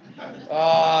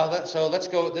 So let's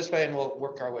go this way and we'll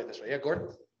work our way this way. Yeah, Gordon?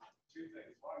 Two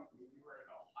things. One, when we were in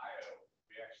Ohio,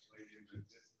 we actually in the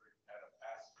district had a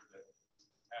pastor that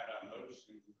had a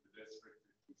motion for the district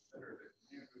to consider that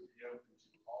community would be open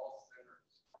to all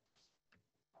sinners.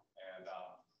 And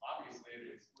obviously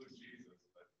it excludes Jesus,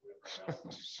 but everyone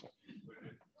else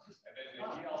included. And then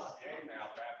the ELCA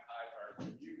now baptize our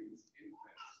communions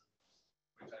infants,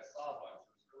 which I saw once.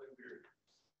 It was really weird.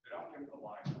 They don't give them the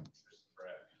line, just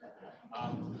bread.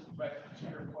 But to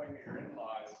your point of your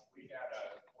in-laws, we had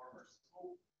a former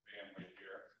school family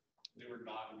here. They were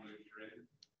non-Lutheran,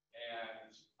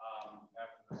 and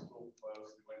after the school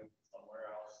closed, they went somewhere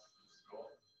else to school.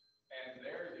 And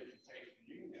there they could take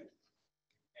communion.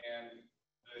 And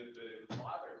the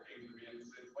father came to me and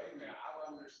said, "Wait a minute, I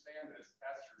don't understand this.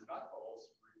 Pastor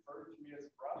Knuckles referred to me as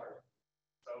brother,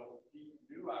 so he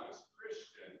knew I was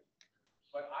Christian,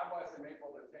 but I wasn't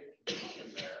able to take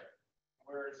communion there."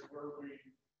 Whereas where we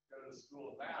go to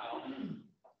school now,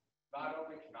 not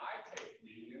only can I take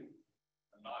communion,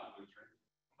 I'm not Lutheran,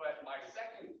 but my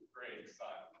second grade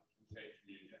son can take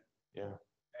communion. Yeah.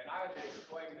 And I had to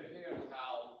explain to him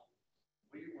how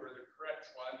we were the correct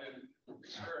one and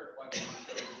sure if one was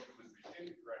the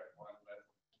incorrect one, but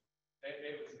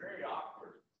it was very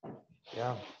awkward.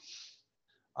 Yeah.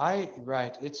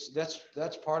 Right.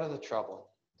 That's part of the trouble.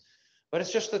 But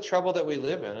it's just the trouble that we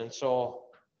live in. And so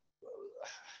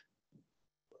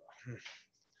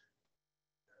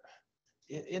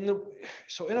in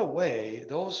a way,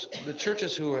 the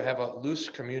churches who have a loose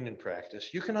communion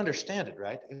practice, you can understand it,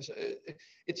 right?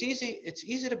 It's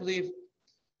easy to believe,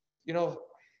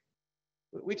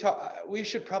 we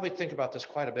should probably think about this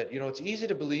quite a bit. It's easy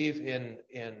to believe in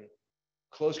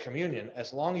closed communion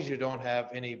as long as you don't have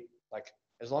any,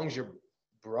 as long as your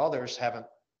brothers haven't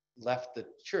left the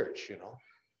church,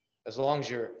 as long as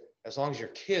your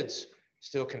kids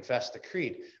still confess the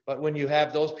creed. But when you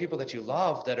have those people that you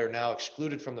love that are now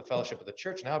excluded from the fellowship of the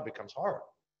church, now it becomes hard.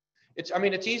 It's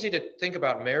easy to think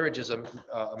about marriage as a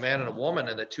man and a woman,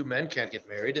 and that two men can't get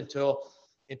married until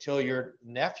your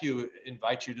nephew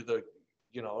invites you to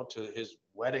to his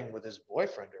wedding with his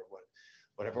boyfriend or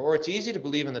whatever. Or it's easy to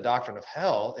believe in the doctrine of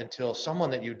hell until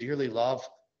someone that you dearly love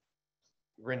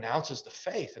renounces the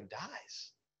faith and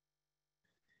dies.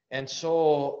 And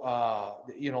so,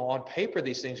 on paper,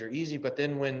 these things are easy, but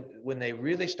then when they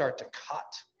really start to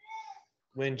cut,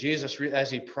 when Jesus,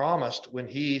 as he promised, when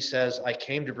he says, I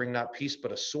came to bring not peace,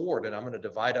 but a sword, and I'm going to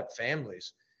divide up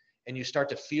families, and you start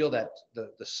to feel that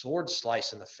the sword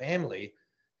slice in the family,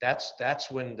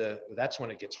 that's when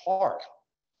it gets hard.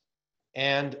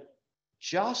 And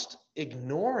just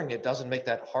ignoring it doesn't make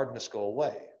that hardness go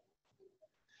away.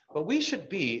 But we should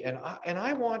be, and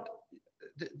I want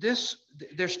this,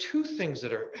 there's two things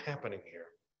that are happening here.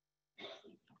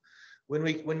 When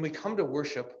we come to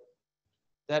worship,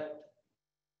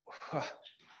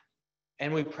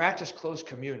 and we practice closed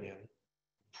communion,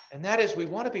 and that is we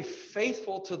want to be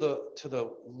faithful to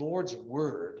the Lord's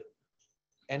word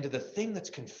and to the thing that's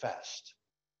confessed,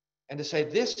 and to say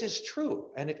this is true,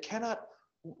 and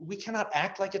we cannot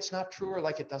act like it's not true or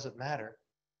like it doesn't matter.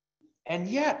 And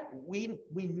yet we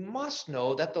must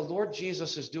know that the Lord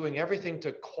Jesus is doing everything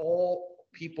to call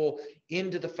people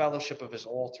into the fellowship of his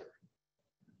altar.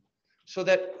 So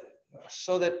that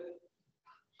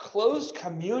closed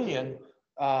communion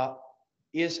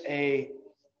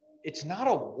it's not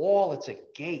a wall, it's a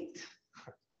gate.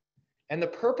 And the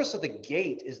purpose of the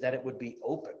gate is that it would be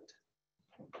opened.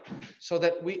 So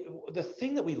that the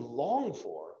thing that we long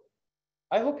for,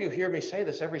 I hope you hear me say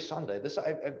this every Sunday.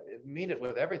 I mean it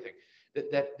with everything.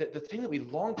 That the thing that we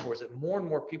long for is that more and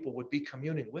more people would be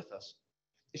communing with us.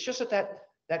 It's just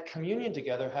that communion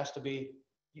together has to be,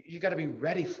 you got to be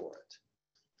ready for it.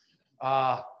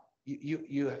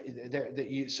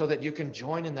 So that you can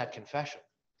join in that confession.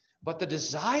 But the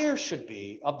desire should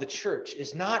be of the church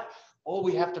is not,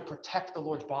 we have to protect the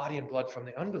Lord's body and blood from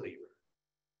the unbeliever.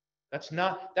 That's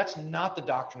not the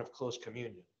doctrine of closed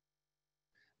communion.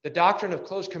 The doctrine of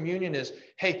closed communion is,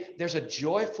 hey, there's a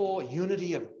joyful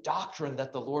unity of doctrine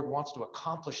that the Lord wants to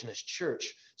accomplish in his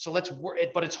church. So let's work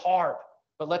it, but it's hard.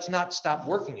 But let's not stop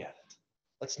working at it.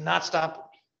 Let's not stop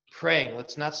praying.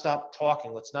 Let's not stop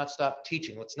talking. Let's not stop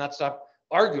teaching. Let's not stop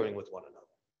arguing with one another.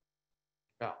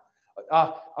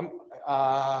 Now,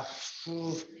 I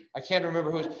can't remember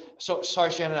who was. So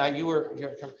sorry, Shannon. You were.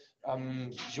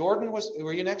 Jordan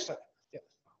were you next? Yeah.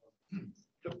 I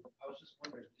was just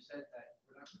wondering. You said that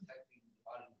we're not protecting the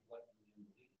body and blood from the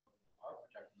unbelief, but we are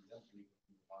protecting them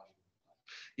from the body.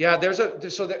 Yeah,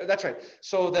 that's right.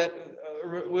 So that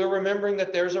we're remembering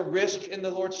that there's a risk in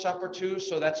the Lord's Supper too.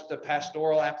 So that's the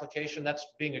pastoral application. That's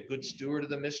being a good steward of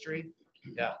the mystery.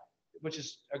 Yeah, which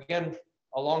is again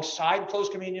alongside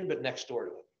closed communion, but next door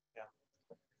to it.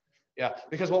 Yeah,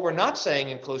 because what we're not saying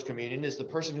in closed communion is the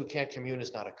person who can't commune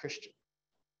is not a Christian.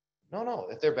 No.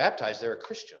 If they're baptized, they're a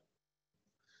Christian.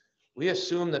 We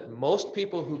assume that most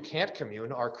people who can't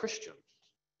commune are Christian.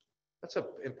 That's an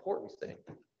important thing.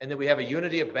 And that we have a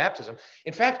unity of baptism.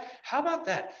 In fact, how about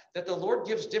that? That the Lord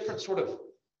gives different sort of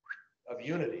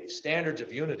unity, standards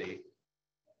of unity.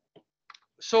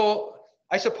 So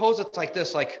I suppose it's like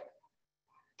this, like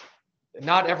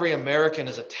not every American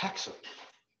is a Texan,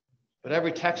 but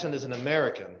every Texan is an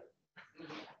American.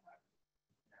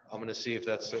 I'm going to see if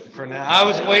that's it for now. I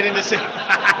was waiting to see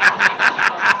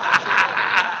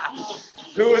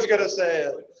who was going to say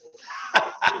it.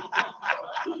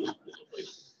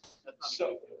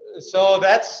 So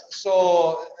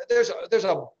there's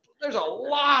a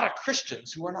lot of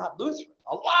Christians who are not Lutheran.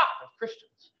 A lot of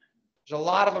Christians. There's a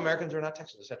lot of Americans who are not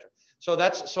Texans, etc.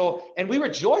 And we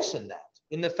rejoice in that,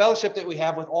 in the fellowship that we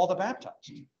have with all the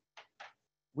baptized.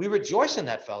 We rejoice in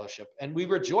that fellowship, and we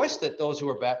rejoice that those who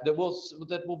are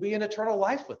that will be in eternal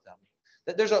life with them.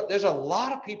 There's a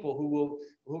lot of people who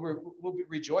will be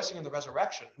rejoicing in the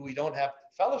resurrection who we don't have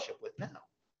fellowship with now.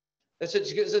 It's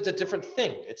a different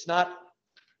thing. It's not.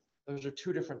 Those are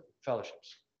two different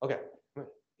fellowships. Okay.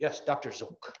 Yes, Dr. Zach.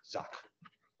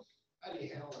 How do you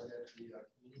handle it at the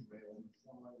communion rail when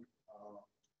someone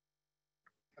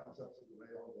comes up to the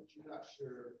rail that you're not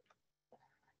sure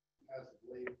has a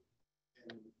belief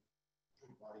in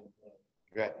body and blood?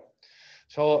 Right.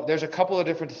 So there's a couple of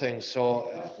different things.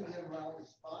 So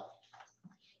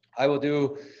I will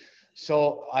do.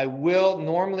 So I will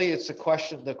normally. It's the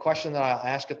question that I'll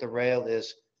ask at the rail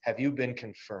is, have you been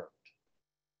confirmed?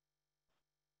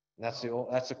 And that's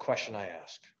the question I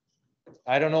ask.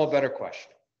 I don't know a better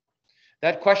question.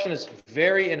 That question is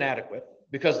very inadequate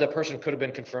because the person could have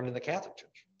been confirmed in the Catholic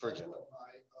Church, for example.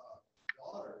 My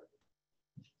daughter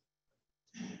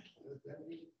has been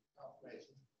the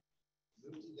confirmation,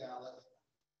 moved to Dallas.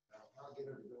 I'll get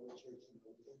her to go to church and go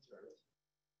to church.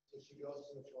 So she goes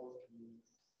to the closed community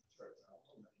church.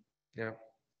 Yeah.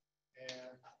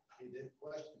 And he did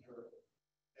question her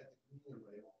at the communion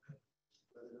rail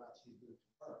whether or not she's been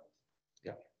confirmed.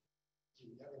 Yeah.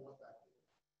 She never went back.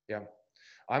 Yeah.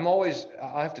 I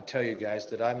have to tell you guys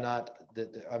that I'm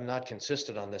not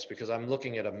consistent on this because I'm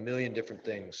looking at a million different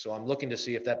things. So I'm looking to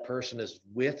see if that person is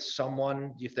with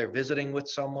someone, if they're visiting with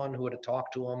someone who would have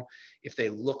talked to them, if they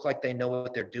look like they know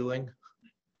what they're doing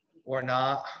or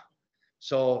not.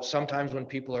 So sometimes when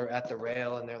people are at the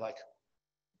rail and they're like,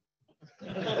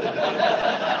 and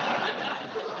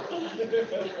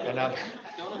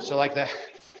so like that,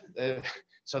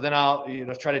 so then I'll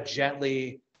try to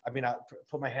gently. I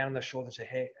put my hand on their shoulder and say,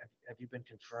 hey, have you been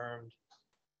confirmed?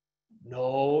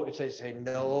 No. If they say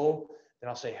no, then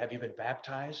I'll say, have you been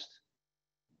baptized?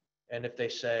 And if they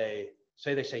say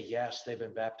they say yes, they've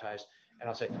been baptized. And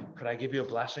I'll say, could I give you a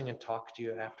blessing and talk to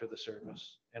you after the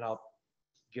service? And I'll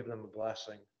give them a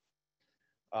blessing.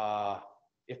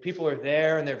 If people are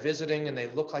there and they're visiting and they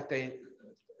look like they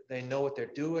know what they're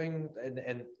doing,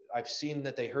 and I've seen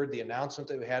that they heard the announcement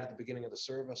that we had at the beginning of the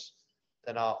service,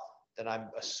 then I'm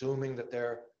assuming that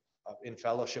they're in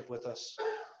fellowship with us.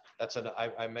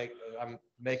 I'm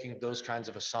making those kinds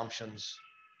of assumptions.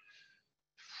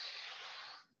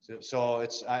 So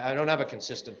I don't have a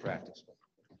consistent practice.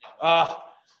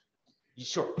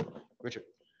 Sure, Richard.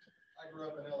 I grew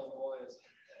up in Illinois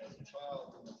as a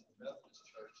child in the Methodist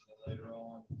church, and then later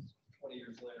on, 20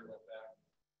 years later, went back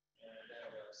and they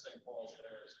have a St. Paul's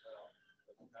there as well,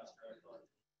 with Pastor Eckhart.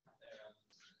 And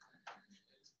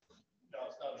no,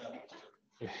 it's not a Methodist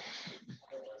church.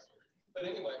 But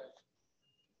anyway,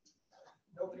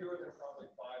 no fewer than probably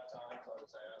 5 times I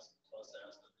was asked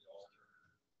at the altar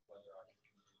whether I could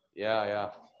communicate.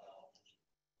 Yeah.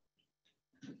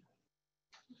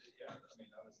 Yeah, I mean,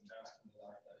 I was asking a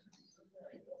lot of that.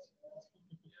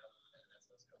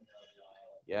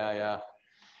 Yeah.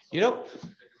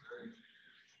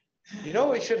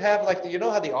 We should have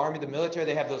how the army, the military,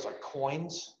 they have those like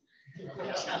coins.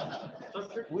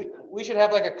 We should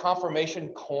have like a confirmation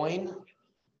coin,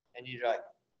 and you like.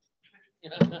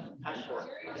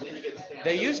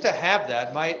 They used to have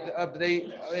that.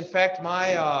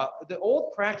 The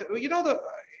old practice.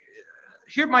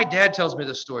 Here my dad tells me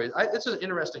this story. It's an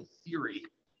interesting theory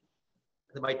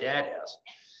that my dad has.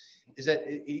 Is that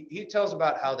he tells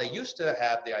about how they used to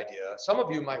have the idea. Some of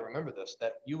you might remember this,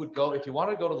 that you would go if you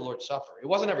wanted to go to the Lord's Supper. It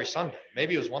wasn't every Sunday.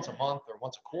 Maybe it was once a month or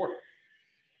once a quarter.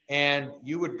 And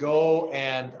you would go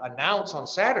and announce on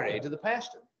Saturday to the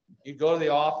pastor. You'd go to the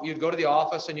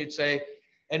office and you'd say,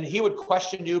 and he would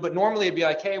question you, but normally it'd be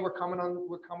like, hey, we're coming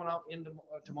out in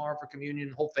tomorrow for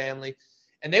communion, whole family.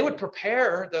 And they would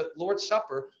prepare the Lord's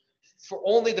Supper for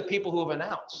only the people who have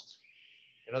announced.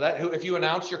 If you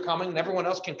announce you're coming, and everyone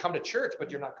else can come to church,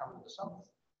 but you're not coming to supper.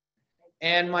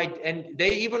 And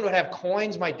they even would have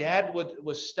coins. My dad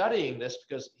was studying this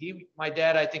because my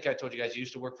dad, I think I told you guys,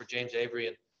 used to work for James Avery,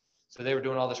 and so they were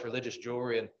doing all this religious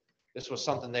jewelry, and this was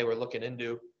something they were looking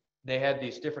into. They had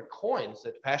these different coins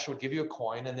that the pastor would give you a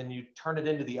coin, and then you turn it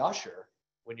into the usher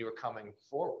when you were coming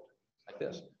forward, like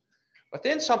this. But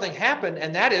then something happened,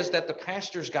 and that is that the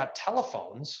pastors got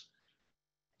telephones,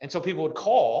 and so people would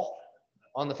call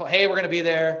on the phone, hey, we're going to be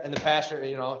there, and the pastor,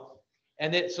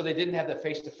 so they didn't have the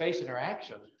face-to-face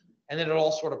interaction, and then it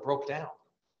all sort of broke down.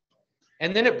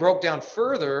 And then it broke down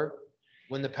further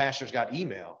when the pastors got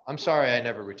email. I'm sorry I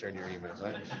never returned your emails.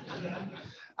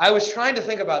 I was trying to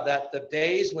think about that, the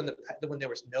days when there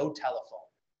was no telephone.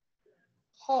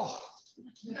 Oh,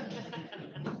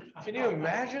 can you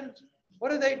imagine?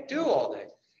 What do they do all day?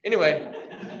 Anyway.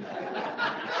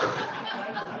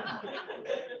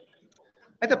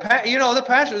 Like the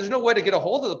pastor, there's no way to get a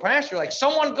hold of the pastor. Like,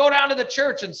 someone go down to the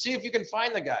church and see if you can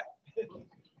find the guy. It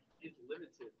limited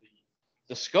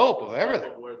The scope of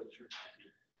everything. where the church could be.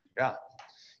 Yeah.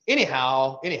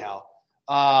 Anyhow,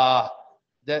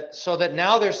 that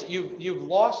now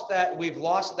we've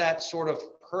lost that sort of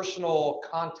personal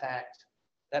contact,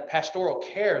 that pastoral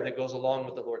care that goes along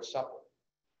with the Lord's Supper.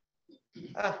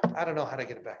 I don't know how to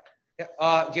get it back.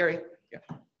 Yeah, Gary. Yeah.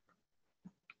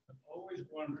 I've always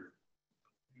wondered,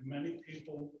 do many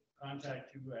people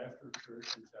contact you after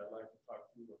church and say, I'd like to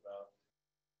talk to you about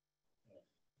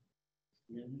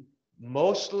communion?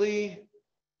 Mostly,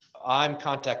 I'm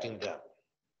contacting them.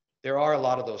 There are a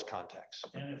lot of those contacts.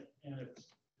 And if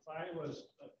I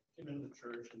came into the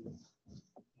church and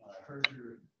I heard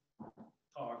your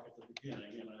talk at the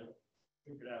beginning and I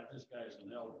figured out this guy's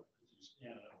an elder because he's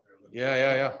standing up there.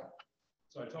 Yeah.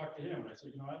 So I talked to him and I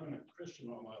said, I've been a Christian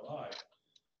all my life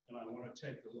and I want to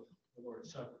take the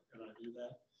Lord's Supper. Can I do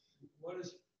that? What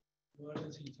is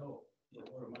he told? Or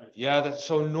what am I told? Yeah,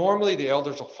 so normally the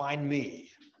elders will find me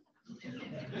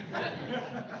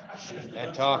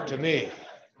and talk to me.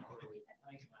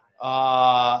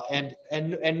 And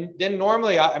then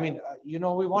normally, we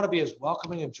want to be as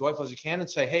welcoming and joyful as you can and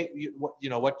say, hey,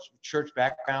 what's church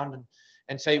background?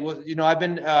 And say, well, I've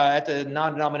been at the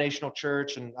non-denominational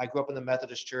church and I grew up in the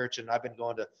Methodist church and I've been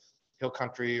going to Hill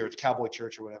Country or Cowboy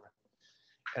Church or whatever.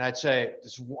 And I'd say,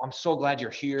 I'm so glad you're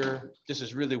here. This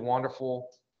is really wonderful.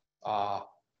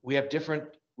 We have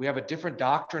a different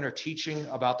doctrine or teaching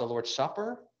about the Lord's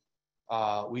Supper.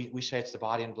 We say it's the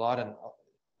body and blood, and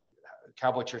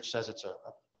Cowboy Church says it's a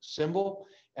symbol.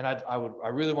 And I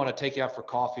really want to take you out for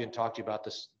coffee and talk to you about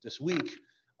this week.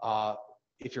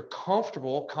 If you're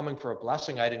comfortable coming for a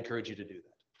blessing, I'd encourage you to do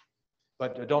that.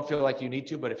 But don't feel like you need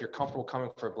to. But if you're comfortable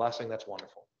coming for a blessing, that's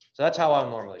wonderful. So that's how I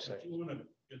normally say. If you want to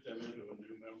get them into a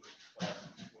new member class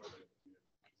before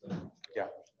they. Yeah.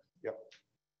 Yep.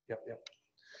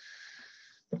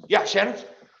 Yeah, Shannon.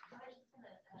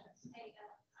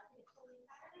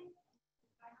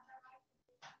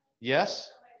 Yes.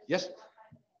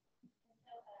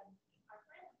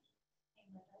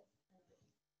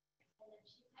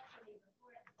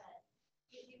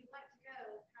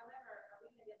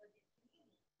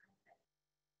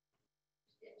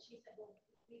 She said, well,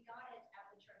 we got it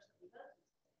at the church that we go to.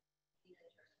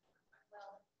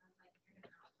 Well, I was like, you're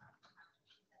going to have to talk to the pastor.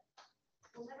 She said,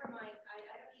 well, never mind. I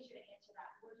don't need you to answer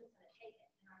that. We're just going to take it.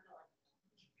 And I'm going,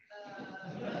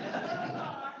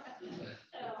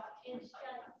 So it's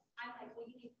just, I'm like, well,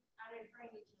 I'm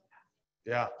referring you to the pastor.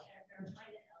 Yeah. And so,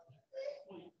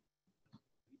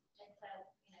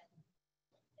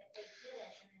 if they did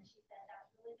it, and then she said,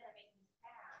 that's really going to make me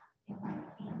sad if I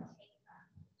can't take that.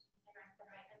 And I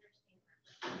said, I understand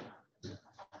that.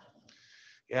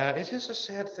 Yeah, it is a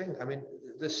sad thing. I mean,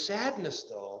 the sadness,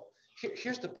 though,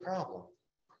 here's the problem.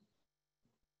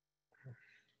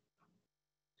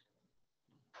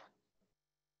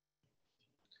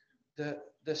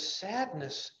 The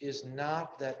sadness is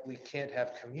not that we can't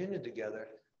have communion together.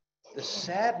 The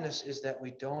sadness is that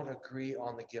we don't agree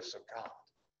on the gifts of God.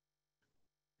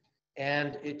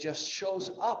 And it just shows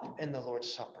up in the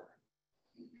Lord's Supper.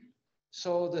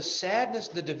 So the sadness,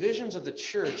 the divisions of the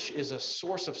church is a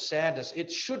source of sadness.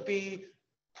 It should be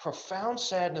profound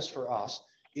sadness for us.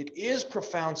 It is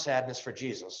profound sadness for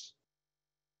Jesus.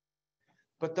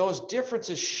 But those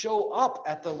differences show up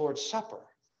at the Lord's Supper.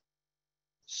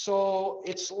 So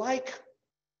it's like,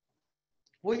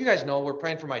 well, you guys know, we're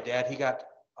praying for my dad. He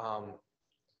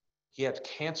had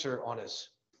cancer on his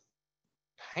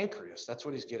pancreas. That's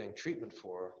what he's getting treatment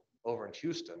for over in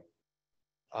Houston.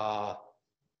 But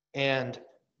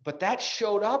that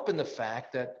showed up in the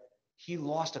fact that he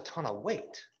lost a ton of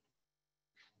weight.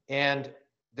 And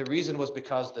the reason was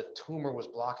because the tumor was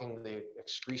blocking the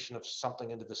excretion of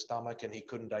something into the stomach and he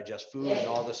couldn't digest food and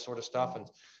all this sort of stuff. And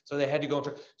so they had to go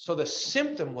into, so the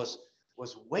symptom was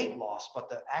weight loss, but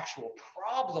the actual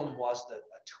problem was a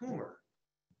tumor.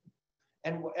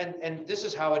 And this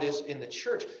is how it is in the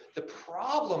church. The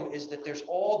problem is that there's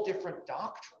all different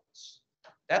doctrines.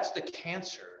 That's the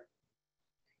cancer.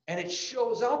 And it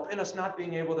shows up in us not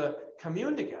being able to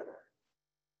commune together.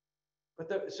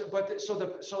 So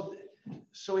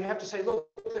we have to say, look,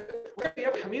 we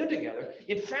have to commune together.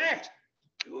 In fact,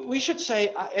 we should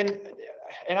say,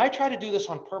 and I try to do this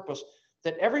on purpose,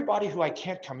 that everybody who I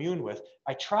can't commune with,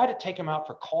 I try to take them out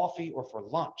for coffee or for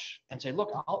lunch and say,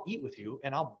 look, I'll eat with you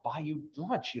and I'll buy you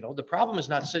lunch. The problem is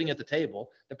not sitting at the table.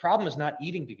 The problem is not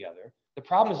eating together. The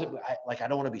problem is that I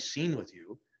don't want to be seen with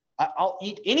you. I'll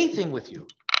eat anything with you.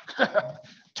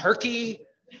 Turkey,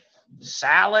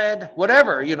 salad,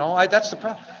 whatever, that's the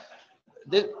problem.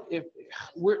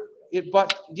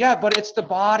 but it's the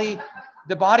body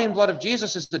and blood of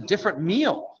Jesus is the different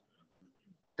meal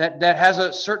that has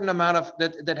a certain amount of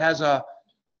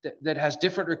that has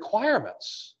different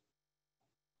requirements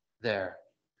there.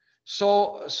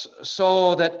 So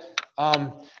that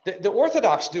the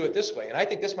Orthodox do it this way, and I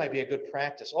think this might be a good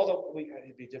practice. Although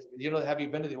it'd be different. Have you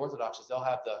been to the Orthodoxes? They'll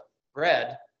have the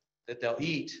bread that they'll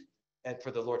eat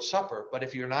for the Lord's Supper, but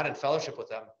if you're not in fellowship with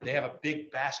them, they have a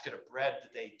big basket of bread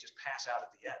that they just pass out at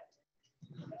the end.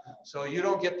 So you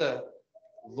don't get the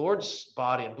Lord's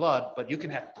body and blood, but you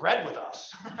can have bread with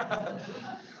us.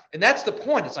 And that's the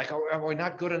point. It's like, are we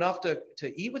not good enough to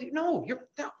eat with you? No,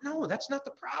 no, that's not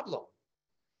the problem.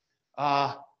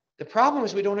 The problem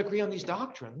is we don't agree on these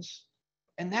doctrines,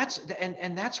 and that's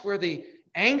where the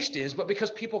angst is. But because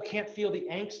people can't feel the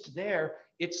angst there,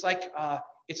 it's like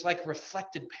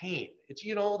reflected pain. It's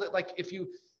that like if you,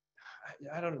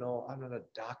 I don't know, I'm not a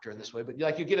doctor in this way, but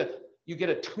like you get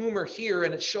a tumor here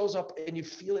and it shows up and you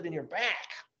feel it in your back.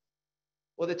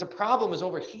 Well, it's a problem is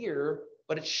over here,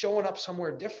 but it's showing up somewhere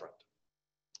different.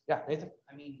 Yeah, Nathan?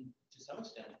 I mean, to some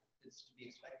extent, it's to be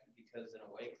expected because in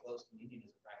a way, close communion is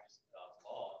a practice of God's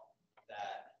law,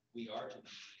 that we are to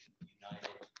be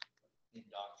united in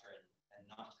doctrine and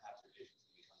not to have divisions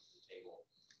when we come to the table.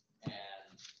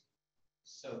 And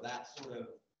so that sort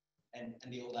of, and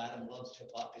the old Adam loves to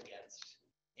buck against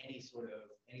any sort of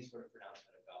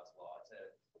pronouncement of God's law.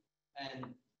 And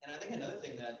I think another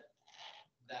thing that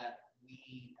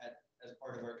we as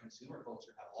part of our consumer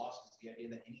culture have lost is the idea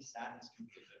that any sadness can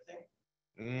be a good thing.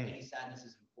 Any sadness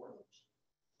is important.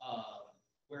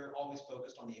 We're always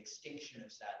focused on the extinction of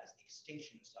sadness, the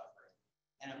extinction of suffering.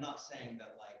 And I'm not saying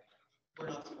that like we're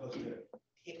not supposed to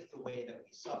pick the way that we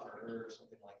suffer or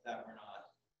something like that.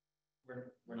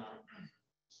 We're not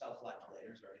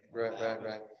self-flagellators or anything like that.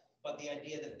 Right. But the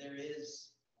idea that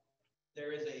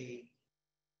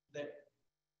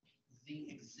the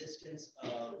existence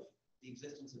of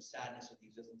sadness or the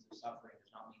existence of suffering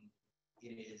does not mean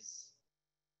it is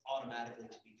automatically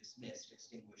to be dismissed,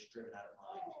 extinguished, driven out of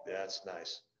mind. That's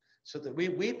nice. So that we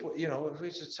if we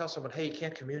just tell someone, hey, you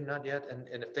can't commune, not yet, and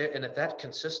if that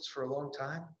consists for a long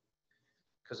time,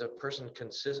 because a person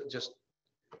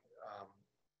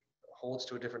holds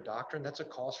to a different doctrine, that's a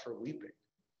cause for weeping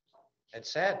and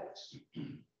sadness.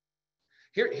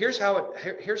 Here's how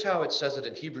it says it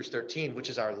in Hebrews 13, which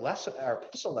is our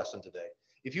epistle lesson today.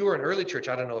 If you were in early church,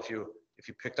 I don't know if you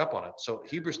picked up on it. So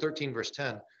Hebrews 13, verse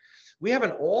 10, we have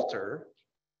an altar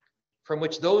from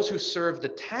which those who serve the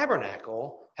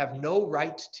tabernacle have no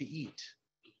right to eat.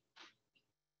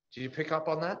 Did you pick up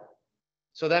on that?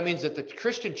 So that means that the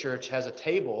Christian church has a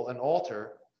table, an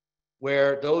altar,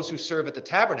 where those who serve at the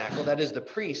tabernacle, that is the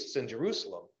priests in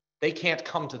Jerusalem, they can't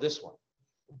come to this one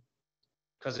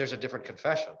because there's a different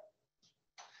confession.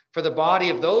 For the body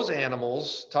of those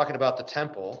animals, talking about the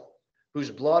temple,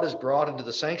 whose blood is brought into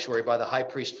the sanctuary by the high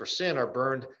priest for sin, are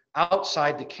burned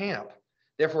outside the camp.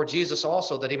 Therefore, Jesus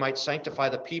also, that he might sanctify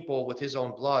the people with his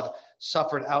own blood,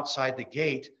 suffered outside the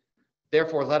gate.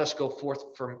 Therefore, let us go forth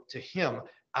to him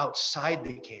outside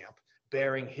the camp,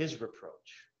 bearing his reproach.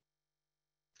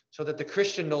 So that the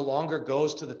Christian no longer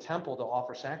goes to the temple to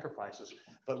offer sacrifices,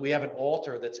 but we have an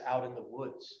altar that's out in the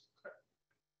woods.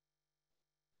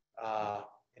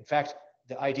 In fact,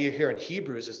 the idea here in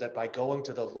Hebrews is that by going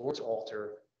to the Lord's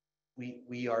altar,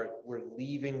 we're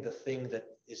leaving the thing that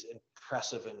is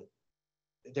impressive, and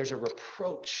there's a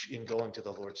reproach in going to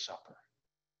the Lord's Supper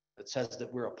that says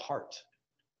that we're apart.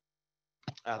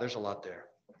 There's a lot there.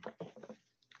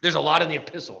 There's a lot in the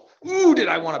epistle. Ooh, did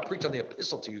I want to preach on the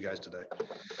epistle to you guys today?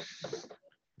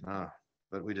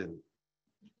 But we didn't.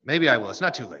 Maybe I will. It's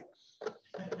not too late.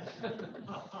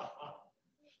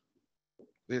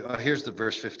 Here's the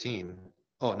verse 15.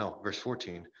 Oh, no, verse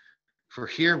 14. For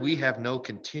here we have no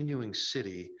continuing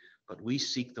city, but we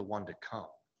seek the one to come.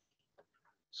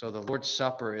 So the Lord's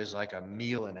Supper is like a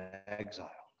meal in exile.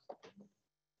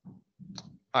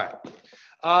 All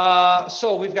right.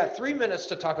 So we've got 3 minutes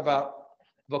to talk about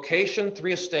vocation,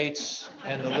 3 estates,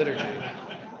 and the liturgy.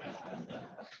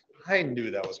 I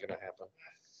knew that was going to happen.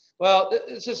 Well,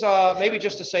 this is maybe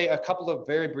just to say a couple of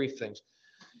very brief things.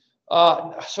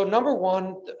 So number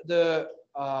one,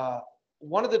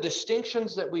 one of the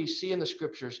distinctions that we see in the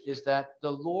scriptures is that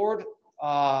the Lord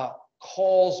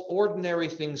calls ordinary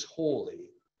things holy.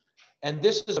 And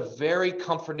this is a very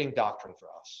comforting doctrine for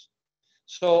us.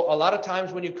 So a lot of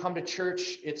times when you come to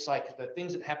church, it's like the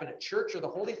things that happen at church are the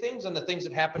holy things, and the things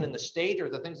that happen in the state or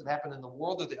the things that happen in the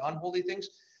world are the unholy things.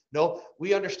 No,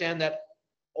 we understand that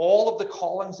all of the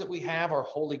callings that we have are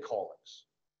holy callings.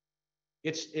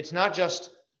 It's not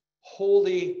just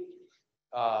holy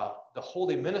the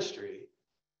holy ministry,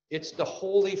 it's the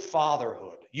holy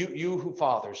fatherhood. You who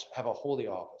fathers have a holy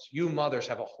office. You mothers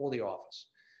have a holy office.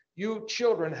 You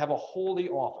children have a holy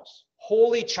office.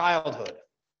 Holy childhood.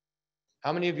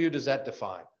 How many of you does that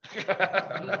define?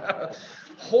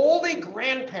 Holy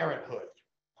grandparenthood.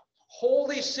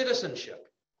 Holy citizenship.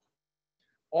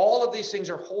 All of these things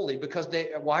are holy because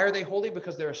why are they holy?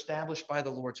 Because they're established by the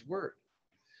Lord's word.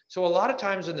 So a lot of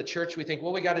times in the church, we think,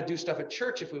 well, we got to do stuff at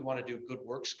church if we want to do good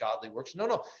works, godly works.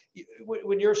 No.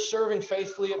 When you're serving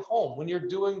faithfully at home, when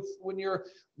you're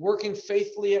working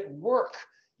faithfully at work,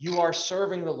 you are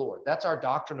serving the Lord. That's our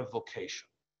doctrine of vocation.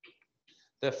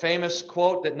 The famous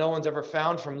quote that no one's ever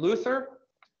found from Luther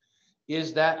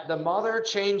is that the mother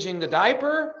changing the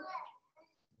diaper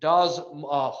does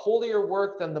holier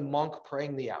work than the monk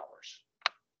praying the hours.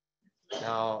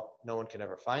 Now, no one can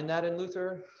ever find that in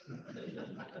Luther,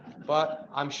 but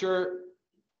I'm sure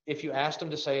if you asked him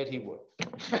to say it, he would.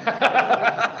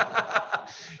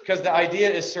 Because the idea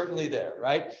is certainly there,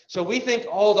 right? So we think,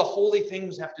 oh, the holy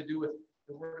things have to do with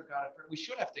the Word of God and prayer. We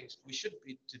should have things, we should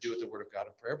be to do with the Word of God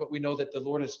and prayer, but we know that the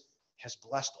Lord has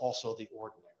blessed also the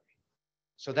ordinary.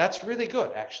 So that's really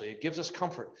good, actually. It gives us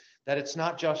comfort that it's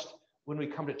not just when we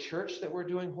come to church that we're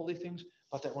doing holy things,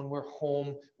 but that when we're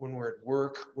home, when we're at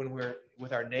work, when we're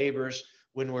with our neighbors,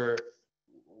 when we're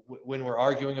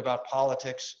arguing about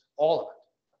politics, all of it.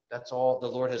 That's all the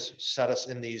Lord has set us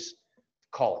in these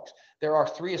callings. There are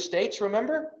 3 estates,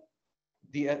 remember?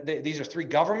 These are 3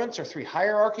 governments or 3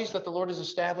 hierarchies that the Lord has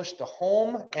established: the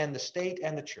home and the state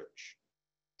and the church.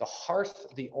 The hearth,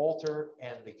 the altar,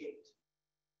 and the gate.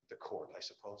 The court, I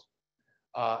suppose.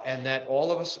 And that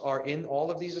all of us are in all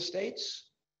of these estates.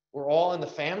 We're all in the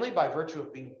family by virtue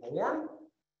of being born.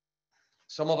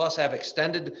 Some of us have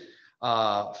extended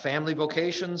family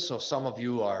vocations. So some of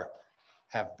you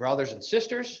have brothers and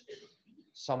sisters.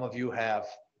 Some of you have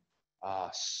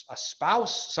a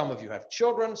spouse. Some of you have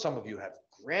children. Some of you have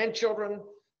grandchildren.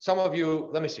 Some of you,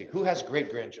 let me see, who has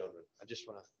great-grandchildren? I just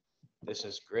want to, this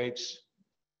is great.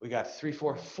 We got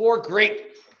 4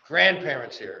 great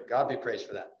grandparents here. God be praised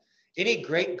for that. Any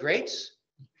great-greats?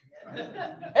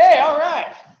 Hey, all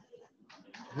right.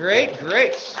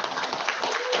 Great-greats.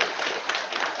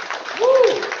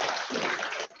 Woo!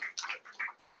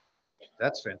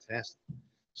 That's fantastic.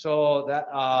 So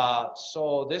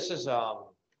this is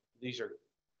these are,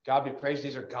 God be praised,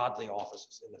 these are godly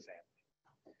offices in the family.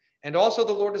 And also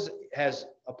the Lord has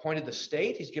appointed the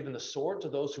state. He's given the sword to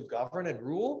those who govern and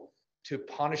rule, to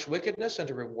punish wickedness and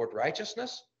to reward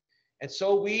righteousness. And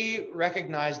so we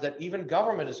recognize that even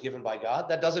government is given by God.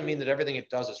 That doesn't mean that everything it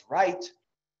does is right.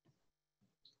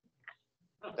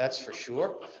 That's for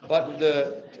sure. But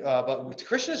the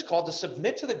Christian is called to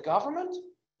submit to the government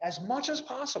as much as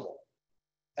possible,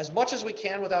 as much as we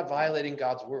can without violating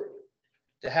God's word.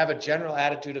 To have a general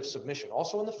attitude of submission.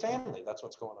 Also in the family, that's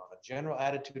what's going on. A general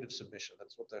attitude of submission.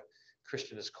 That's what the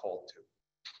Christian is called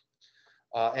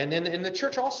to. And in the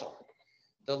church also.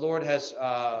 The Lord has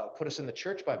put us in the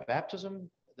church by baptism,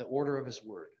 the order of his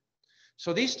word.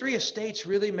 So these 3 estates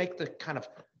really make the kind of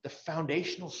the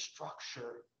foundational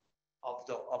structure of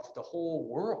the whole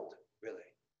world,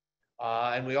 really.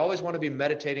 And we always want to be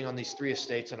meditating on these 3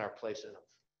 estates and our place in them.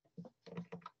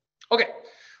 Okay,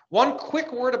 one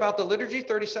quick word about the liturgy,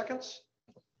 30 seconds.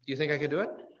 Do you think I could do it?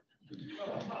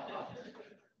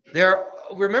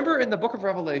 Remember in the book of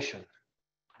Revelation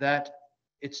that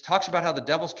it talks about how the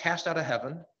devil's cast out of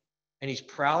heaven and he's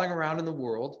prowling around in the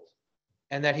world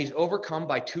and that he's overcome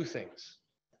by 2 things.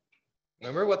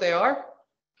 Remember what they are?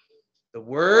 The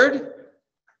word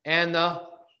and the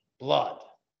blood.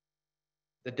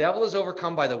 The devil is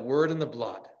overcome by the word and the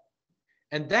blood.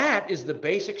 And that is the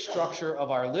basic structure of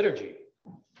our liturgy.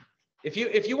 If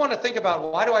you want to think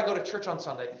about why do I go to church on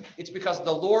Sunday, it's because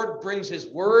the Lord brings his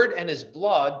word and his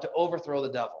blood to overthrow the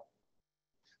devil.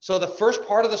 So the first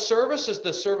part of the service is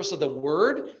the service of the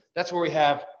word. That's where we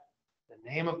have the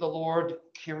name of the Lord,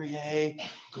 Kyrie,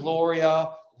 Gloria,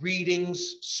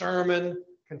 readings, sermon,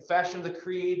 confession of the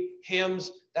creed,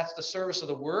 hymns. That's the service of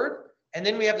the word. And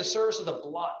then we have the service of the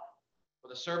blood, or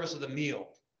the service of the meal.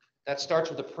 That starts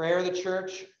with the prayer of the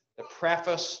church, the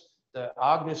preface, the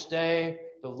Agnus Dei,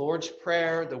 the Lord's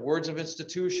Prayer, the words of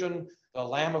institution, the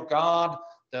Lamb of God,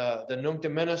 the Nunc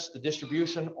Dimittis, the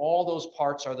distribution. All those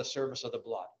parts are the service of the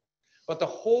blood. But the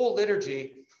whole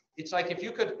liturgy, it's like if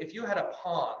you had a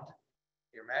pond,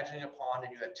 you're imagining a pond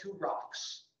and you had 2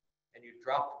 rocks, and you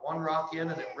drop one rock in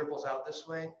and it ripples out this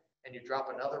way, and you drop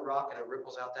another rock and it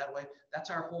ripples out that way. That's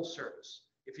our whole service.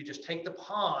 If you just take the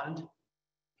pond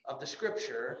of the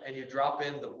scripture and you drop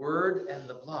in the word and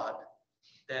the blood,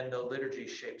 then the liturgy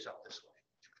shapes up this way.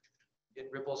 It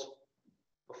ripples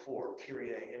or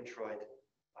Kyrie, introit,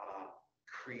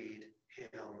 creed,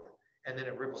 hymn, and then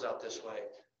it ripples out this way.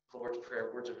 The Lord's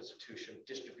Prayer, words of institution,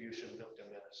 distribution, nunc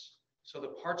dimittis. So the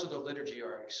parts of the liturgy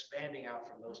are expanding out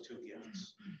from those two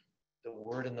gifts, the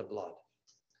word and the blood.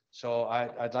 So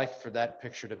I'd like for that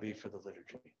picture to be for the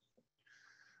liturgy.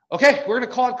 Okay, we're going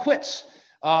to call it quits.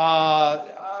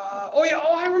 I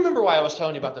remember why I was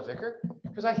telling you about the vicar,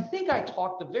 because I think I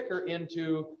talked the vicar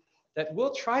into that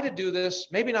we'll try to do this,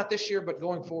 maybe not this year, but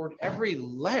going forward, every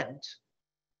Lent,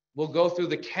 we'll go through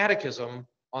the catechism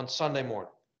on Sunday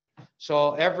morning.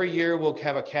 So every year we'll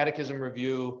have a catechism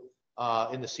review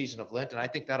in the season of Lent, and I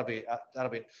think that'll be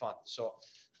fun. So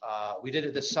we did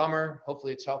it this summer.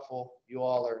 Hopefully it's helpful. You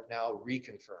all are now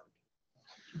reconfirmed.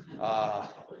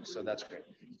 So that's great.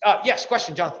 Yes,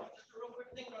 question, Jonathan. Just a real quick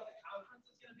thing about the conference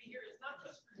that's going to be here. It's not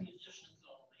just for musicians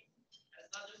only. And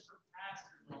it's not just for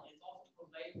pastors only. It's also for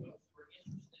lay folks who are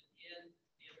interested in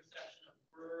the intersection of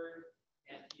word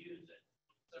and music.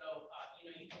 So,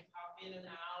 you can pop in and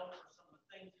out for some of the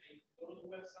things. You can go to the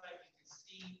website. You can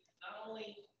see not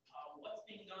only what's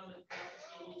being done with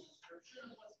the description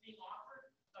of what's being offered,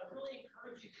 but I really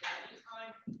encourage you to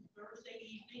anytime Thursday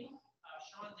evening,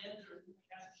 Sean Denzer,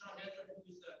 Pastor Sean Denzer,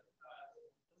 who's the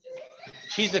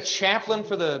She's the chaplain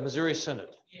for the Missouri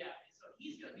Synod. Yeah, so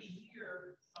he's going to be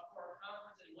here for our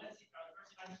conference, and Wednesday,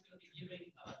 Thursday night, he's going to be giving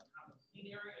a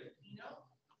plenary or the keynote,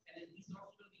 and then he's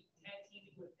also going to be tag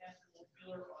teaming with Pastor Wolf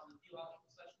Miller on the theological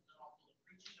sessions and also the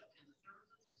preaching up in the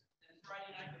services. And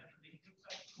Friday night, we're going to have a big group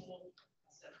festival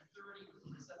at 7:30 with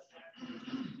the reception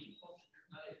activity. Meet folks if you're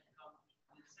not able to come.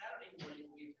 And then Saturday morning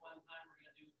will be one time we're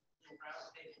going to do a little round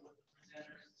table with the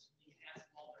presenters. You can ask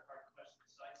them all their hard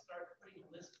questions. So I started putting a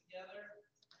list together.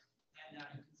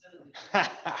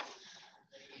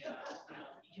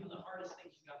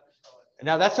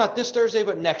 Now that's not this Thursday,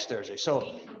 but next Thursday.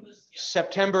 So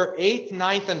September 8th,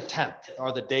 9th, and 10th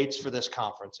are the dates for this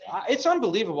conference. It's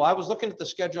unbelievable. I was looking at the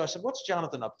schedule. I said, what's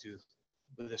Jonathan up to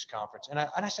with this conference? And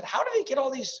I said, how did he get all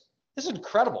these? This is an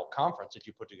incredible conference that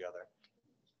you put together.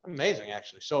 Amazing,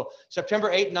 actually. So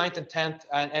September 8th, 9th, and 10th,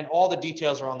 and all the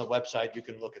details are on the website. You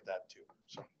can look at that too.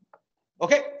 So,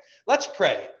 okay, let's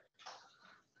pray.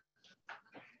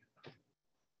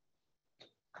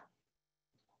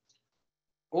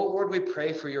 Oh Lord, we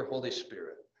pray for your Holy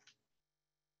Spirit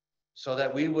so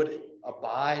that we would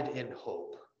abide in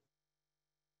hope,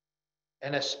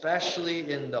 and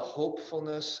especially in the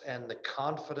hopefulness and the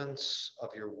confidence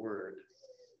of your word,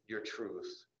 your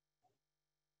truth.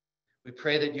 We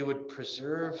pray that you would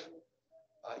preserve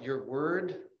your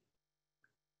word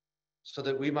so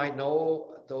that we might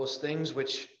know those things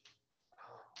which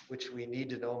we need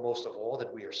to know most of all,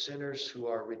 that we are sinners who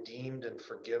are redeemed and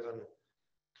forgiven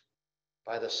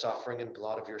by the suffering and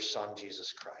blood of your Son,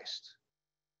 Jesus Christ.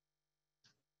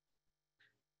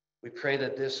 We pray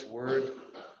that this word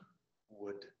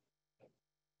would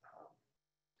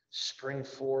spring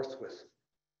forth with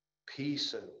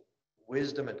peace and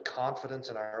wisdom and confidence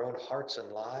in our own hearts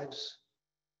and lives,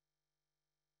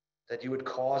 that you would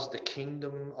cause the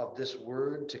kingdom of this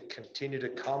word to continue to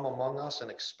come among us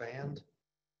and expand.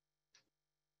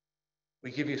 We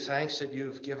give you thanks that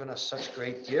you've given us such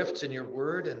great gifts in your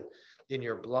word and in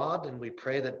your blood, and we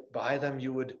pray that by them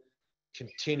you would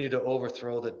continue to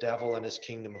overthrow the devil and his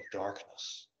kingdom of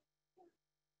darkness.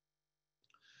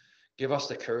 Give us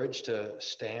the courage to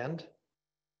stand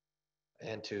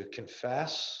and to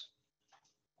confess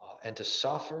and to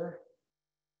suffer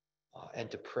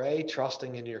and to pray,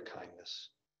 trusting in your kindness.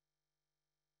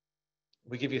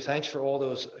 We give you thanks for all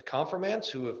those confirmants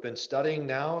who have been studying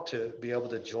now to be able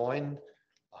to join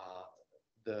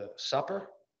the supper.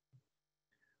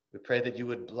 We pray that you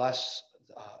would bless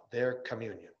their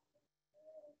communion,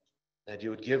 that you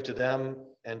would give to them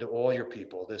and to all your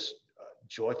people this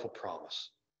joyful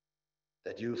promise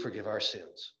that you forgive our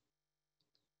sins.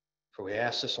 For we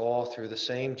ask this all through the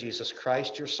same Jesus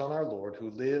Christ, your Son, our Lord, who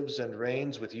lives and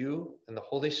reigns with you and the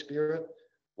Holy Spirit,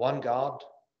 one God,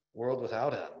 world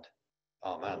without end.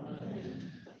 Amen.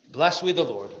 Bless we the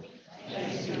Lord.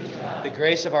 The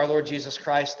grace of our Lord Jesus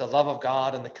Christ, the love of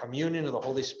God, and the communion of the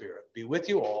Holy Spirit be with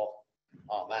you all.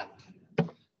 Amen.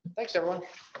 Thanks, everyone.